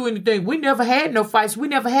never went through anything. We never had no fights. We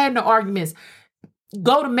never had no arguments.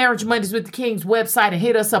 Go to Marriage Mondays with the King's website and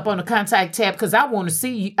hit us up on the contact tab, because I want to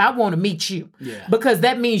see you. I want to meet you. Yeah. Because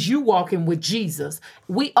that means you walking with Jesus.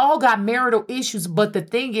 We all got marital issues, but the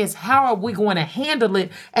thing is, how are we going to handle it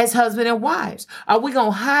as husband and wives? Are we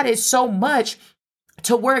going to hide it so much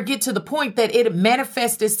to where it get to the point that it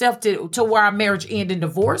manifests itself to where our marriage end in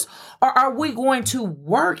divorce? Or are we going to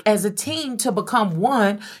work as a team to become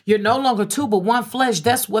one? You're no longer two, but one flesh.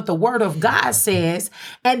 That's what the word of God says.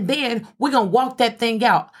 And then we're going to walk that thing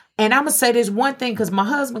out. And I'm going to say this one thing, because my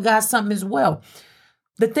husband got something as well.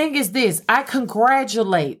 The thing is this: I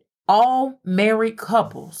congratulate all married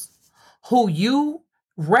couples who you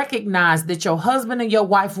recognize that your husband and your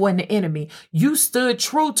wife weren't the enemy. You stood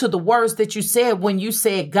true to the words that you said when you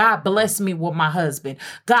said, God bless me with my husband.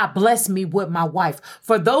 God bless me with my wife.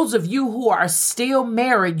 For those of you who are still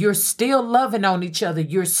married, you're still loving on each other.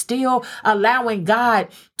 You're still allowing God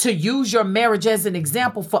to use your marriage as an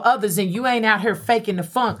example for others, and you ain't out here faking the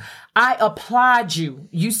funk. I applaud you.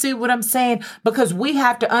 You see what I'm saying? Because we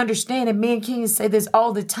have to understand, and me and King say this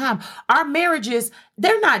all the time, our marriages,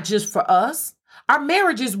 they're not just for us. Our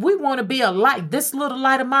marriages, we want to be a light. This little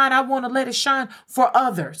light of mine, I want to let it shine for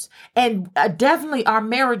others. And definitely our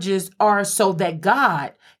marriages are so that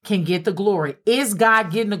God can get the glory. Is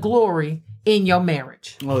God getting the glory in your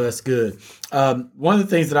marriage? Oh, that's good. One of the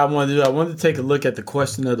things that I want to do, I wanted to take a look at the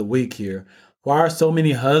question of the week here. Why are so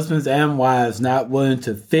many husbands and wives not willing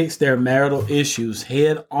to fix their marital issues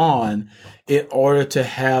head on in order to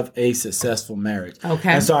have a successful marriage?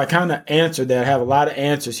 Okay. And so I kind of answered that. I have a lot of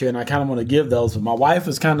answers here, and I kind of want to give those. But my wife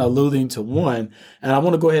was kind of alluding to one, and I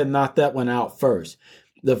want to go ahead and knock that one out first.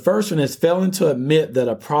 The first one is failing to admit that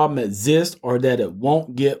a problem exists or that it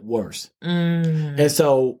won't get worse. And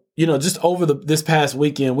so, just over this past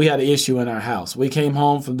weekend, we had an issue in our house. We came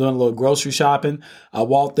home from doing a little grocery shopping. I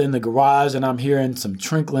walked in the garage and I'm hearing some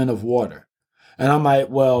trickling of water. And I'm like,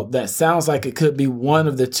 well, that sounds like it could be one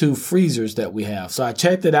of the 2 freezers that we have. So I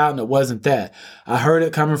checked it out and it wasn't that. I heard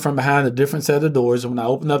it coming from behind a different set of doors. And when I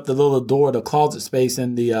opened up the little door, the closet space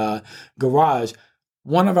in the garage,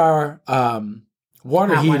 one of our hot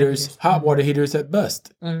water heaters had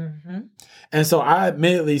busted. And so I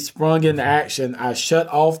immediately sprung into action. I shut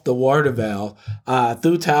off the water valve,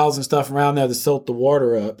 threw towels and stuff around there to soak the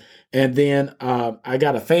water up. And then I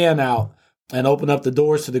got a fan out and opened up the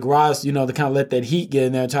doors to the garage, to kind of let that heat get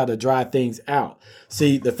in there and try to dry things out.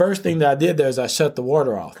 See, the first thing that I did there is I shut the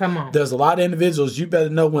water off. Come on. There's a lot of individuals, you better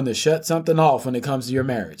know when to shut something off when it comes to your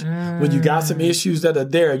marriage. When you got some issues that are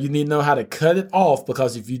there, you need to know how to cut it off,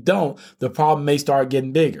 because if you don't, the problem may start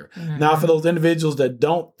getting bigger. Now, for those individuals that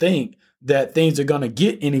don't think that things are going to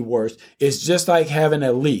get any worse, it's just like having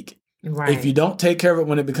a leak. Right. If you don't take care of it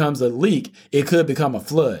when it becomes a leak, it could become a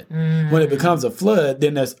flood. When it becomes a flood,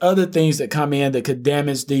 then there's other things that come in that could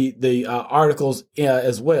damage the articles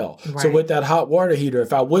as well. Right. So with that hot water heater,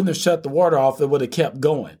 if I wouldn't have shut the water off, it would have kept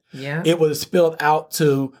going. Yeah. It would have spilled out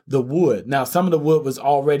to the wood. Now, some of the wood was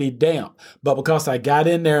already damp, but because I got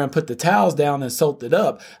in there and put the towels down and soaked it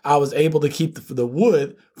up, I was able to keep the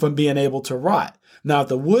wood from being able to rot. Now, if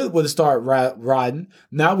the wood would have started rotting,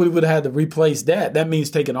 now we would have had to replace that. That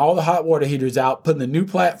means taking all the hot water heaters out, putting a new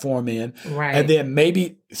platform in, and then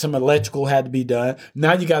maybe some electrical had to be done.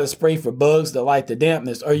 Now you got to spray for bugs that like the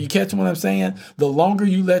dampness. Are you catching what I'm saying? The longer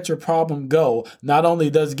you let your problem go, not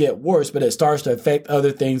only does it get worse, but it starts to affect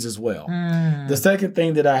other things as well. The second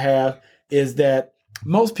thing that I have is that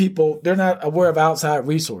most people, they're not aware of outside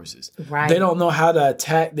resources. Right. They don't know how to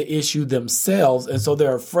attack the issue themselves, and so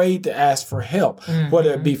they're afraid to ask for help,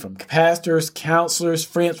 whether it be from pastors, counselors,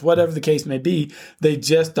 friends, whatever the case may be. They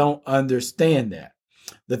just don't understand that.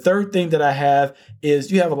 The third thing that I have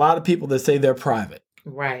is you have a lot of people that say they're private.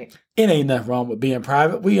 Right. It ain't nothing wrong with being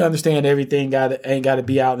private. We understand everything ain't got to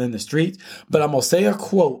be out in the streets. But I'm going to say a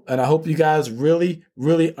quote, and I hope you guys really,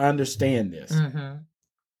 really understand this.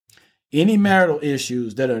 Any marital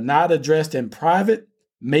issues that are not addressed in private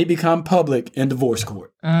may become public in divorce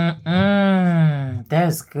court.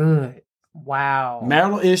 That's good. Wow.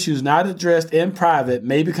 Marital issues not addressed in private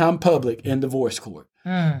may become public in divorce court.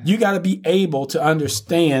 You got to be able to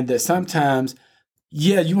understand that sometimes,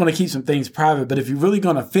 you want to keep some things private, but if you're really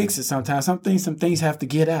going to fix it sometimes, some things have to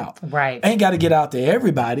get out. Right. Ain't got to get out to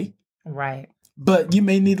everybody. Right. But you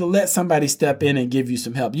may need to let somebody step in and give you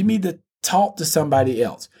some help. You need to talk to somebody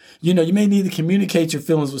else. You may need to communicate your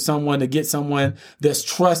feelings with someone to get someone that's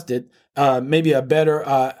trusted, maybe a better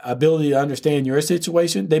ability to understand your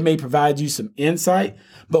situation. They may provide you some insight,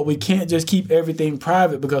 but we can't just keep everything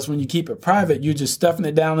private, because when you keep it private, you're just stuffing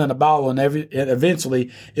it down in a bottle and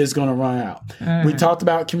eventually it's going to run out. We talked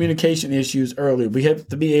about communication issues earlier. We have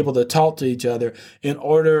to be able to talk to each other in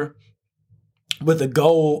order with the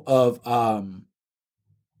goal of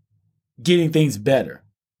getting things better,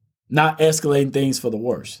 not escalating things for the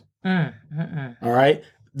worse. All right.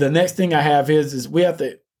 The next thing I have is we have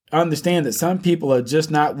to understand that some people are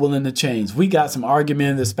just not willing to change. We got some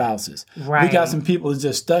argumentative spouses. Right. We got some people that are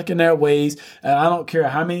just stuck in their ways. And I don't care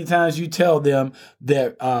how many times you tell them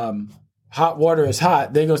that hot water is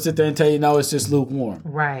hot, they're going to sit there and tell you, no, it's just lukewarm.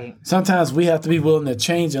 Right. Sometimes we have to be willing to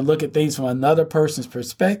change and look at things from another person's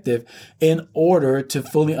perspective in order to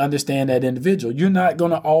fully understand that individual. You're not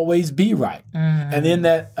going to always be right. And in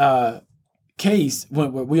that case,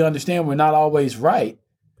 when we understand we're not always right,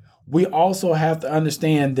 we also have to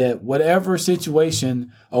understand that whatever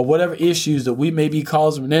situation or whatever issues that we may be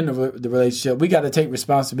causing within the relationship, we got to take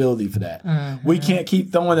responsibility for that. We can't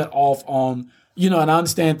keep throwing it off on, and I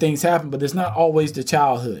understand things happen, but it's not always the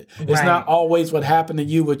childhood. It's not always what happened to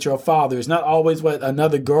you with your father. It's not always what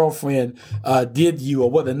another girlfriend did to you or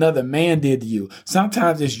what another man did to you.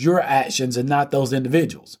 Sometimes it's your actions and not those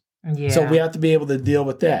individuals. Yeah. So we have to be able to deal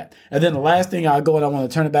with that. And then the last thing I'll go, and I want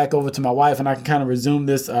to turn it back over to my wife, and I can kind of resume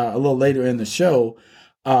this a little later in the show.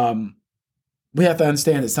 We have to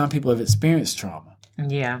understand that some people have experienced trauma.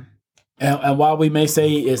 Yeah. And while we may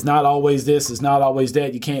say it's not always this, it's not always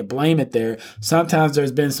that, you can't blame it there. Sometimes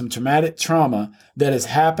there's been some traumatic trauma that has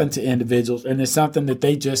happened to individuals, and it's something that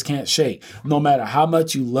they just can't shake. No matter how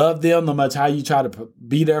much you love them, no matter how you try to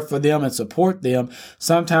be there for them and support them,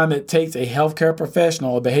 sometimes it takes a healthcare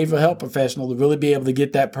professional, a behavioral health professional, to really be able to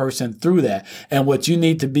get that person through that. And what you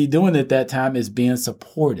need to be doing at that time is being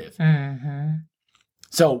supportive. Mm-hmm.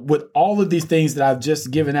 So with all of these things that I've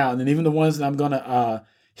just given out, and then even the ones that I'm going to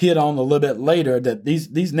hit on a little bit later, that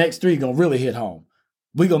these next three are going to really hit home.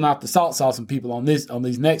 We're going to knock the salt sauce on people on these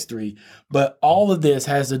next three. But all of this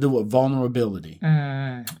has to do with vulnerability.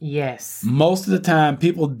 Yes. Most of the time,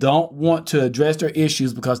 people don't want to address their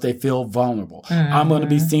issues because they feel vulnerable. I'm going to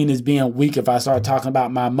be seen as being weak if I start talking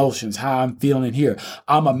about my emotions, how I'm feeling here.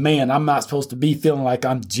 I'm a man. I'm not supposed to be feeling like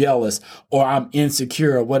I'm jealous or I'm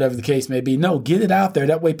insecure or whatever the case may be. No, get it out there.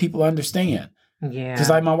 That way people understand. Yeah. Because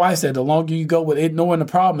like my wife said, the longer you go with ignoring the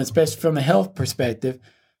problem, especially from the health perspective,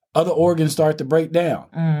 other organs start to break down.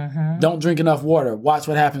 Mm-hmm. Don't drink enough water. Watch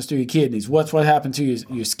what happens to your kidneys. Watch what happens to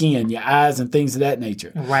your skin, your eyes, and things of that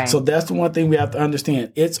nature. Right. So that's the one thing we have to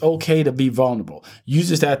understand. It's okay to be vulnerable. You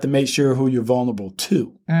just have to make sure who you're vulnerable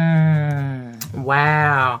to.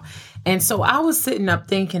 Wow. And so I was sitting up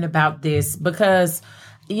thinking about this because,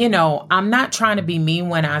 you know, I'm not trying to be mean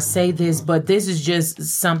when I say this, but this is just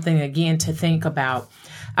something, again, to think about.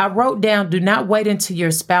 I wrote down, do not wait until your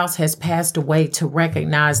spouse has passed away to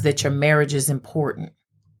recognize that your marriage is important.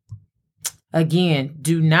 Again,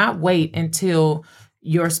 do not wait until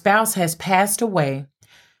your spouse has passed away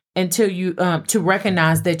until you to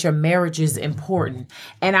recognize that your marriage is important.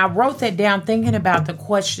 And I wrote that down thinking about the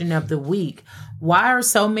question of the week. Why are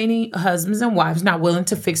so many husbands and wives not willing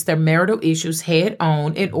to fix their marital issues head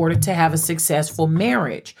on in order to have a successful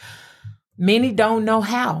marriage? Many don't know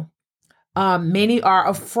how. Many are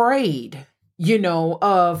afraid,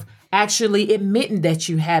 of actually admitting that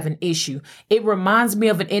you have an issue. It reminds me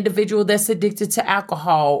of an individual that's addicted to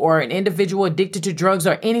alcohol or an individual addicted to drugs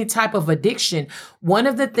or any type of addiction. One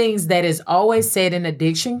of the things that is always said in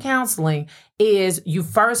addiction counseling is you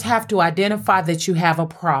first have to identify that you have a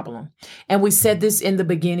problem. And we said this in the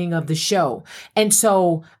beginning of the show. And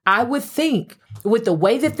so I would think with the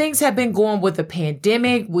way that things have been going with the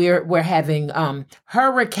pandemic, we're having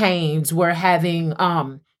hurricanes, we're having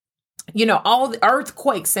all the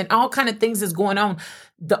earthquakes and all kind of things that's going on.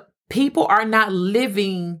 The people are not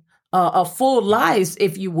living a full lives,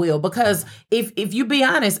 if you will, because if you be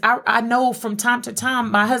honest, I know from time to time,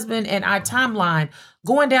 my husband and I timeline,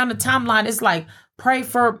 going down the timeline, it's like, pray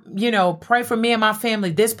for me and my family.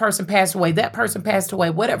 This person passed away, that person passed away,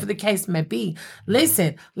 whatever the case may be.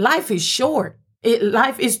 Listen, life is short.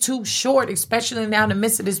 Life is too short, especially now in the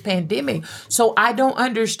midst of this pandemic. So I don't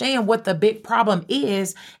understand what the big problem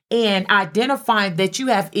is and identifying that you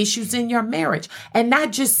have issues in your marriage and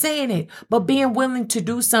not just saying it, but being willing to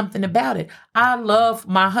do something about it. I love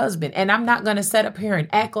my husband and I'm not going to sit up here and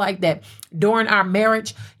act like that during our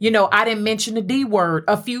marriage. I didn't mention the D word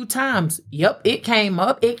a few times. Yep, it came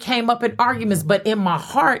up. It came up in arguments, but in my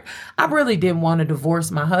heart, I really didn't want to divorce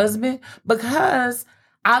my husband because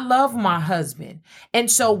I love my husband.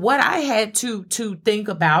 And so what I had to think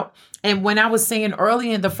about, and when I was saying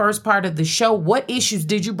early in the first part of the show, what issues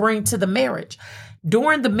did you bring to the marriage?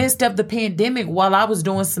 During the midst of the pandemic, while I was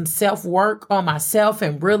doing some self-work on myself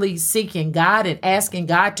and really seeking God and asking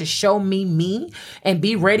God to show me and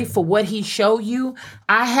be ready for what he showed you,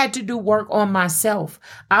 I had to do work on myself.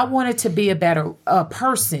 I wanted to be a better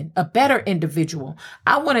person, a better individual.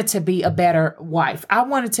 I wanted to be a better wife. I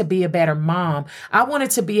wanted to be a better mom. I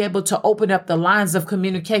wanted to be able to open up the lines of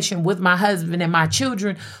communication with my husband and my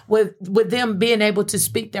children, with them being able to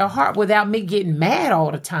speak their heart without me getting mad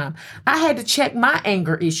all the time. I had to check my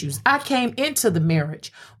anger issues. I came into the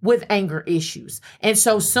marriage with anger issues. And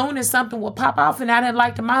so soon as something would pop off and I didn't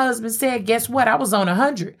like it, my husband said, guess what? I was on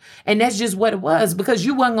 100. And that's just what it was, because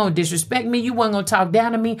you wasn't going to disrespect me. You wasn't going to talk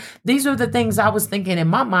down to me. These are the things I was thinking in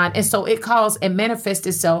my mind. And so it caused and manifests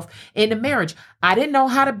itself in the marriage. I didn't know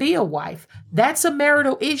how to be a wife. That's a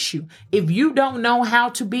marital issue. If you don't know how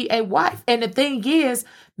to be a wife. And the thing is,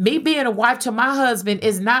 me being a wife to my husband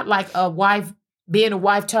is not like a wife being a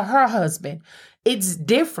wife to her husband. It's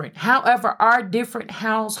different. However, our different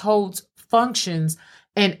households functions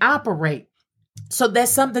and operate. So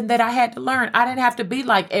that's something that I had to learn. I didn't have to be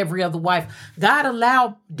like every other wife. God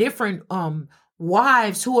allowed different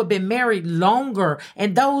wives who have been married longer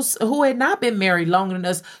and those who had not been married longer than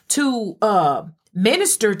us to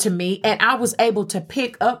ministered to me, and I was able to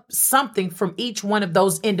pick up something from each one of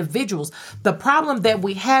those individuals. The problem that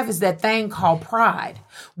we have is that thing called pride.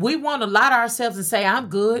 We want to lie to ourselves and say, I'm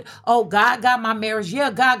good. Oh, God got my marriage.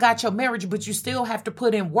 Yeah, God got your marriage, but you still have to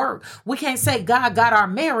put in work. We can't say God got our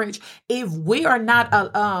marriage if we are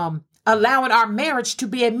not allowing our marriage to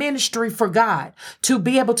be a ministry for God, to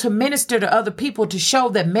be able to minister to other people, to show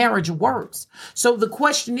that marriage works. So the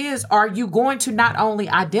question is, are you going to not only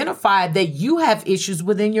identify that you have issues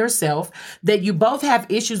within yourself, that you both have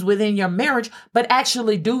issues within your marriage, but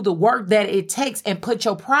actually do the work that it takes and put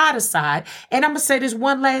your pride aside? And I'm going to say this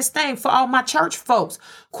one last thing for all my church folks.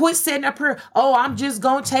 Quit sitting up here. Oh, I'm just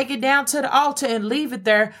going to take it down to the altar and leave it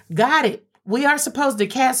there. Got it. We are supposed to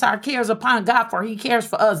cast our cares upon God, for he cares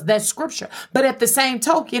for us. That's scripture. But at the same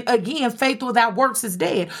token, again, faith without works is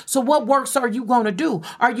dead. So what works are you going to do?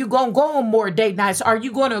 Are you going to go on more date nights? Are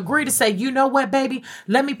you going to agree to say, you know what, baby,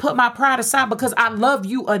 let me put my pride aside because I love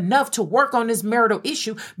you enough to work on this marital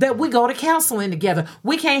issue that we go to counseling together.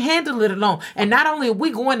 We can't handle it alone. And not only are we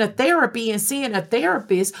going to therapy and seeing a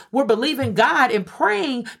therapist, we're believing God and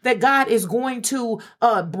praying that God is going to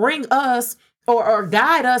bring us or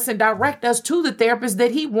guide us and direct us to the therapist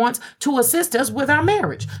that he wants to assist us with our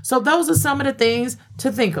marriage. So those are some of the things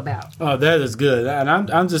to think about. Oh, that is good. And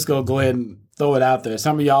I'm just going to go ahead and throw it out there.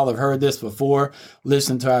 Some of y'all have heard this before.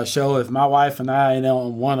 Listen to our show. If my wife and I ain't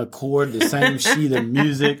on one accord, the same sheet of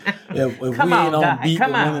music, if we ain't on beat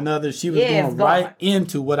with one another, she was going right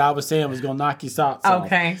into what I was saying was going to knock your socks off.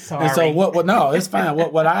 Okay, sorry. And so no, it's fine.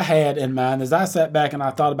 What I had in mind is I sat back and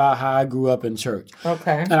I thought about how I grew up in church.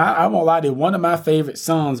 Okay. And I won't lie to you, one of my favorite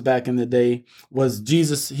songs back in the day was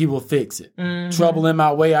Jesus, He Will Fix It. Mm-hmm. Trouble in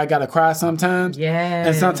my way, I got to cry sometimes. Yes.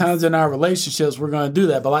 And sometimes in our relationships, we're going to do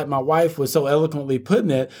that. But like my wife was so eloquently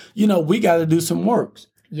putting it, we got to do some works.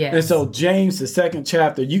 Yes. And so James, the 2nd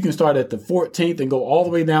chapter, you can start at the 14th and go all the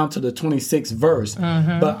way down to the 26th verse.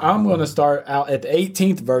 Mm-hmm. But I'm going to start out at the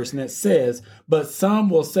 18th verse, and it says, but some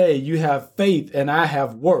will say, you have faith and I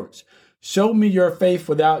have works. Show me your faith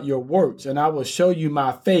without your works, and I will show you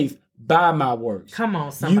my faith by my works. Come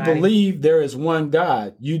on, somebody. You believe there is one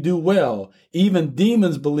God. You do well. Even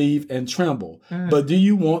demons believe and tremble. But do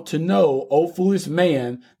you want to know, O foolish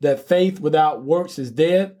man, that faith without works is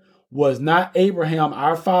dead? Was not Abraham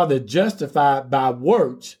our father justified by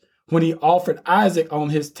works when he offered Isaac on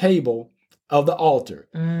his table of the altar?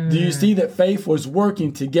 Do you see that faith was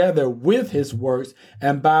working together with his works,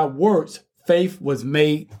 and by works faith was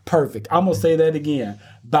made perfect? I'm going to say that again.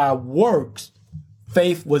 By works,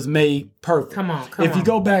 faith was made perfect. Come on. If you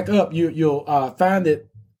go back up, you'll find it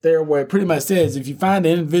there where it pretty much says, if you find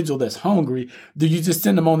an individual that's hungry, do you just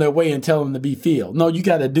send them on their way and tell them to be filled? No, you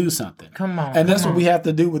got to do something. Come on. And that's what we have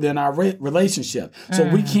to do within our relationship. So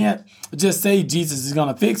we can't just say Jesus is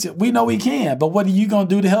going to fix it. We know he can, but what are you going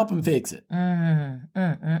to do to help him fix it?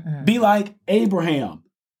 Be like Abraham.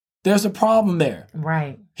 There's a problem there.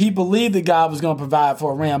 Right. He believed that God was going to provide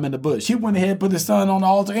for a ram in the bush. He went ahead and put his son on the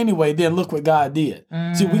altar anyway. Then look what God did.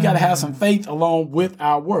 See, we got to have some faith along with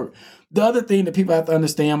our work. The other thing that people have to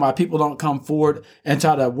understand why people don't come forward and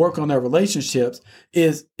try to work on their relationships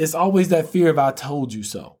is it's always that fear of I told you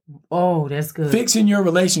so. Oh, that's good. Fixing your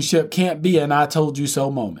relationship can't be an I told you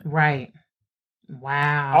so moment. Right.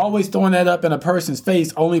 Wow. Always throwing that up in a person's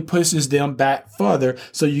face only pushes them back further.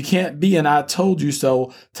 So you can't be an I told you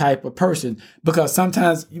so type of person, because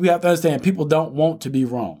sometimes you have to understand people don't want to be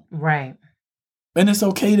wrong. Right. And it's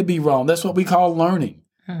okay to be wrong. That's what we call learning.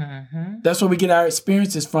 That's where we get our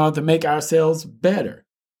experiences from to make ourselves better.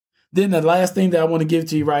 Then the last thing that I want to give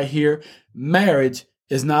to you right here, marriage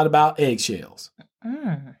is not about eggshells.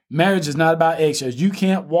 Marriage is not about eggshells. You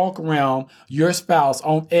can't walk around your spouse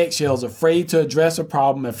on eggshells, afraid to address a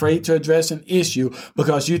problem, afraid to address an issue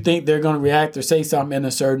because you think they're going to react or say something in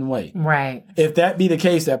a certain way. Right. If that be the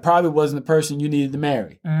case, that probably wasn't the person you needed to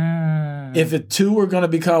marry. If the two are going to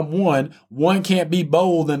become one can't be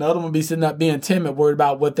bold and the other one be sitting up being timid, worried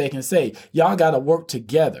about what they can say. Y'all got to work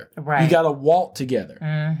together. Right. You got to walk together.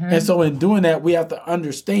 And so in doing that, we have to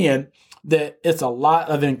understand that it's a lot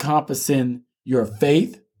of encompassing your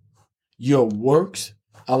faith, your works,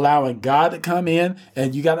 allowing God to come in.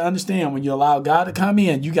 And you got to understand, when you allow God to come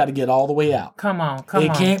in, you got to get all the way out. Come on.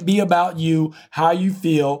 It can't be about you, how you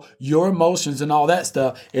feel, your emotions and all that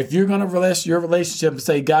stuff. If you're going to release your relationship and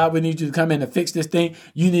say, God, we need you to come in and fix this thing,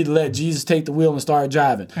 you need to let Jesus take the wheel and start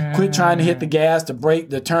driving. Quit trying to hit the gas, the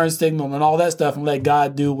brake, the turn signal and all that stuff, and let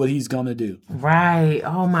God do what he's going to do. Right.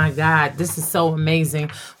 Oh my God. This is so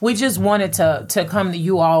amazing. We just wanted to come to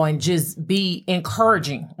you all and just be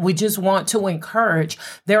encouraging. We just want to encourage.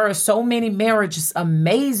 There are so many marriages,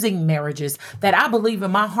 amazing marriages, that I believe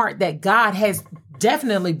in my heart that God has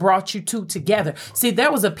definitely brought you two together. See,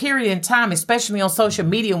 there was a period in time, especially on social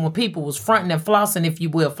media, when people was fronting and flossing, if you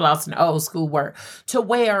will, flossing the old school word, to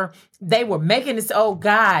where they were making this, oh,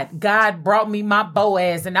 God brought me my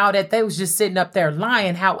Boaz and all that. They was just sitting up there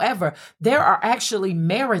lying. However, there are actually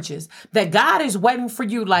marriages that God is waiting for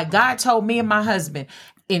you. Like God told me and my husband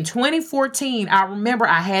in 2014, I remember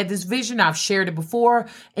I had this vision. I've shared it before.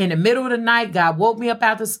 In the middle of the night, God woke me up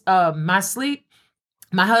out of my sleep.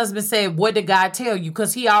 My husband said, what did God tell you?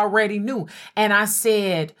 Because he already knew. And I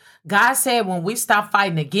said, God said, when we stop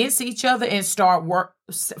fighting against each other and start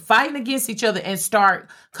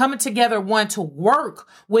coming together, one to work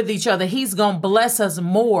with each other, he's going to bless us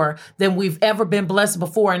more than we've ever been blessed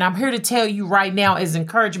before. And I'm here to tell you right now as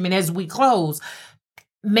encouragement as we close,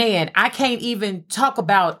 man, I can't even talk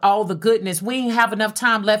about all the goodness. We ain't have enough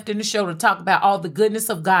time left in the show to talk about all the goodness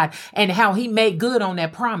of God and how he made good on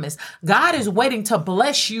that promise. God is waiting to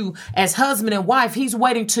bless you as husband and wife. He's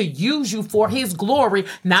waiting to use you for his glory,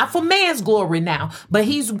 not for man's glory now, but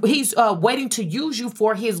he's waiting to use you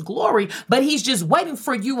for his glory. But he's just waiting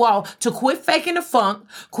for you all to quit faking the funk,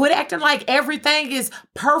 quit acting like everything is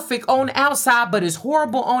perfect on the outside, but is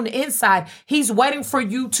horrible on the inside. He's waiting for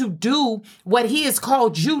you to do what he has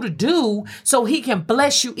called you to do so he can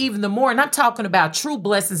bless you even the more. And I'm talking about true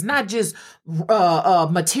blessings, not just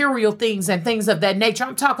material things and things of that nature.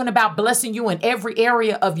 I'm talking about blessing you in every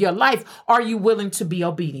area of your life. Are you willing to be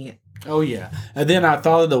obedient? Oh, yeah. And then our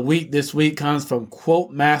thought of the week this week comes from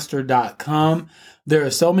quotemaster.com. There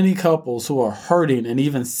are so many couples who are hurting and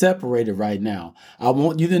even separated right now. I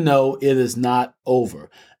want you to know it is not over.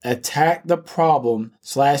 Attack the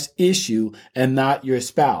problem/issue and not your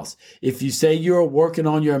spouse. If you say you're working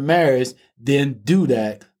on your marriage, then do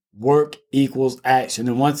that. Work equals action.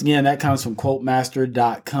 And once again, that comes from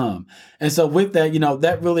quotemaster.com. And so with that,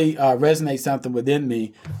 that really resonates something within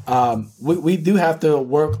me. We do have to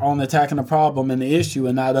work on attacking the problem and the issue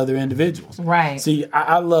and not other individuals. Right. See,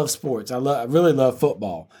 I love sports. I really love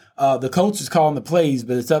football. The coach is calling the plays,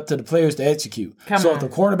 but it's up to the players to execute. If the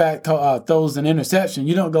quarterback throws an interception,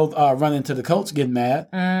 you don't go run into the coach getting mad.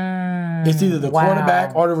 It's either the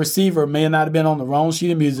quarterback or the receiver may not have been on the wrong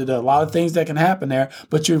sheet of music. There are a lot of things that can happen there,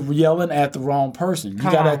 but you're yelling at the wrong person. You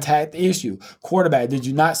got to attack the issue. Quarterback, did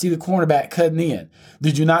you not see the cornerback cutting in?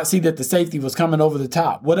 Did you not see that the safety was coming over the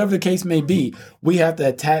top? Whatever the case may be, we have to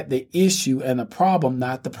attack the issue and the problem,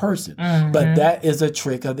 not the person. But that is a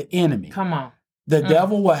trick of the enemy. Come on. The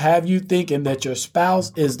devil will have you thinking that your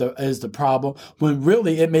spouse is the problem when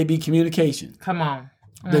really it may be communication. Come on.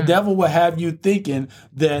 The devil will have you thinking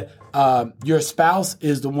that your spouse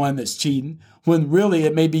is the one that's cheating when really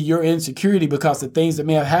it may be your insecurity because of things that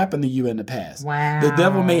may have happened to you in the past. Wow. The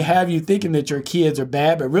devil may have you thinking that your kids are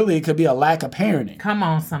bad, but really it could be a lack of parenting. Come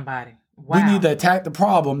on, somebody. Wow. We need to attack the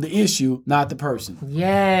problem, the issue, not the person.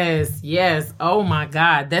 Yes. Oh, my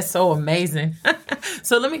God. That's so amazing.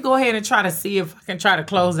 So let me go ahead and try to see if I can try to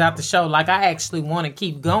close out the show. Like, I actually want to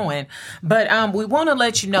keep going. But we want to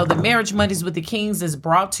let you know that Marriage Mondays with the Kings is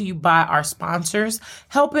brought to you by our sponsors,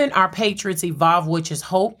 helping our patriots evolve, which is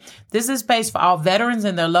hope. This is space for all veterans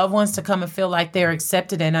and their loved ones to come and feel like they're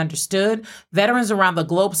accepted and understood. Veterans around the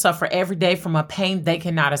globe suffer every day from a pain they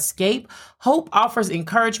cannot escape. Hope offers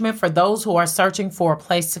encouragement for those who are searching for a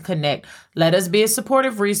place to connect. Let us be a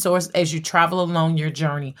supportive resource as you travel along your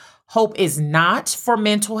journey. Hope is not for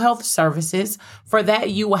mental health services. For that,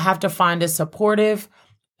 you will have to find a supportive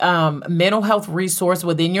mental health resource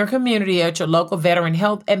within your community at your local Veteran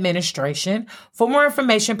Health Administration. For more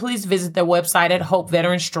information, please visit their website at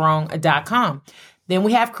hopeveteranstrong.com. Then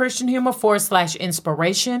we have Christian Humor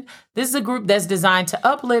 /inspiration. This is a group that's designed to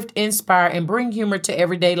uplift, inspire, and bring humor to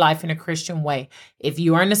everyday life in a Christian way. If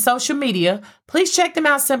you are into social media, please check them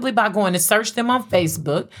out simply by going to search them on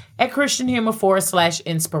Facebook at Christian Humor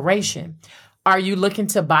 /inspiration. Are you looking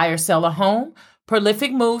to buy or sell a home?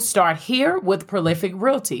 Prolific Moves start here with Prolific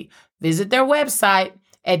Realty. Visit their website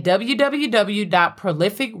at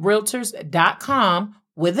www.prolificrealtors.com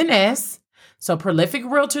with an S. So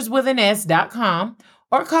prolificrealtors.com,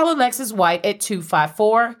 or call Alexis White at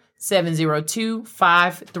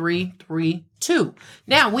 254-702-5332.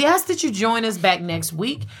 Now, we ask that you join us back next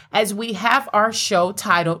week as we have our show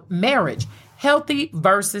titled Marriage, Healthy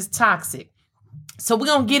versus Toxic. So we're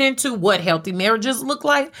going to get into what healthy marriages look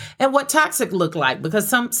like and what toxic look like, because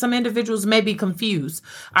some individuals may be confused.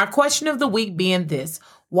 Our question of the week being this: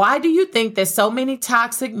 why do you think that so many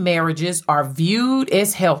toxic marriages are viewed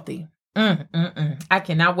as healthy? I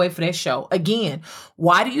cannot wait for that show. Again,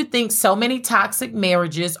 why do you think so many toxic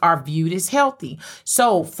marriages are viewed as healthy?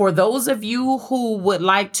 So for those of you who would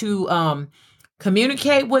like to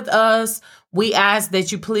communicate with us, We ask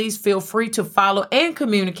that you please feel free to follow and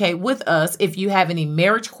communicate with us if you have any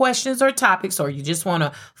marriage questions or topics, or you just want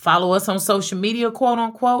to follow us on social media, quote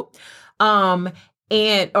unquote,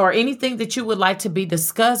 or anything that you would like to be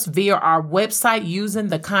discussed via our website using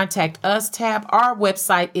the Contact Us tab. Our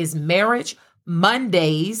website is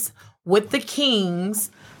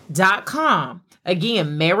marriagemondayswiththekings.com.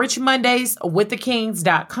 Again,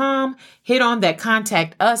 marriagemondayswiththekings.com. Hit on that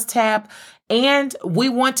Contact Us tab. And we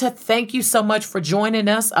want to thank you so much for joining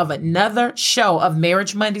us of another show of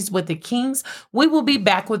Marriage Mondays with the Kings. We will be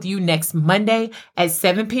back with you next Monday at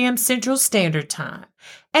 7 p.m. Central Standard Time.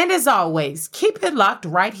 And as always, keep it locked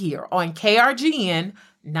right here on KRGN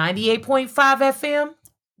 98.5 FM,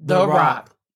 The Rock.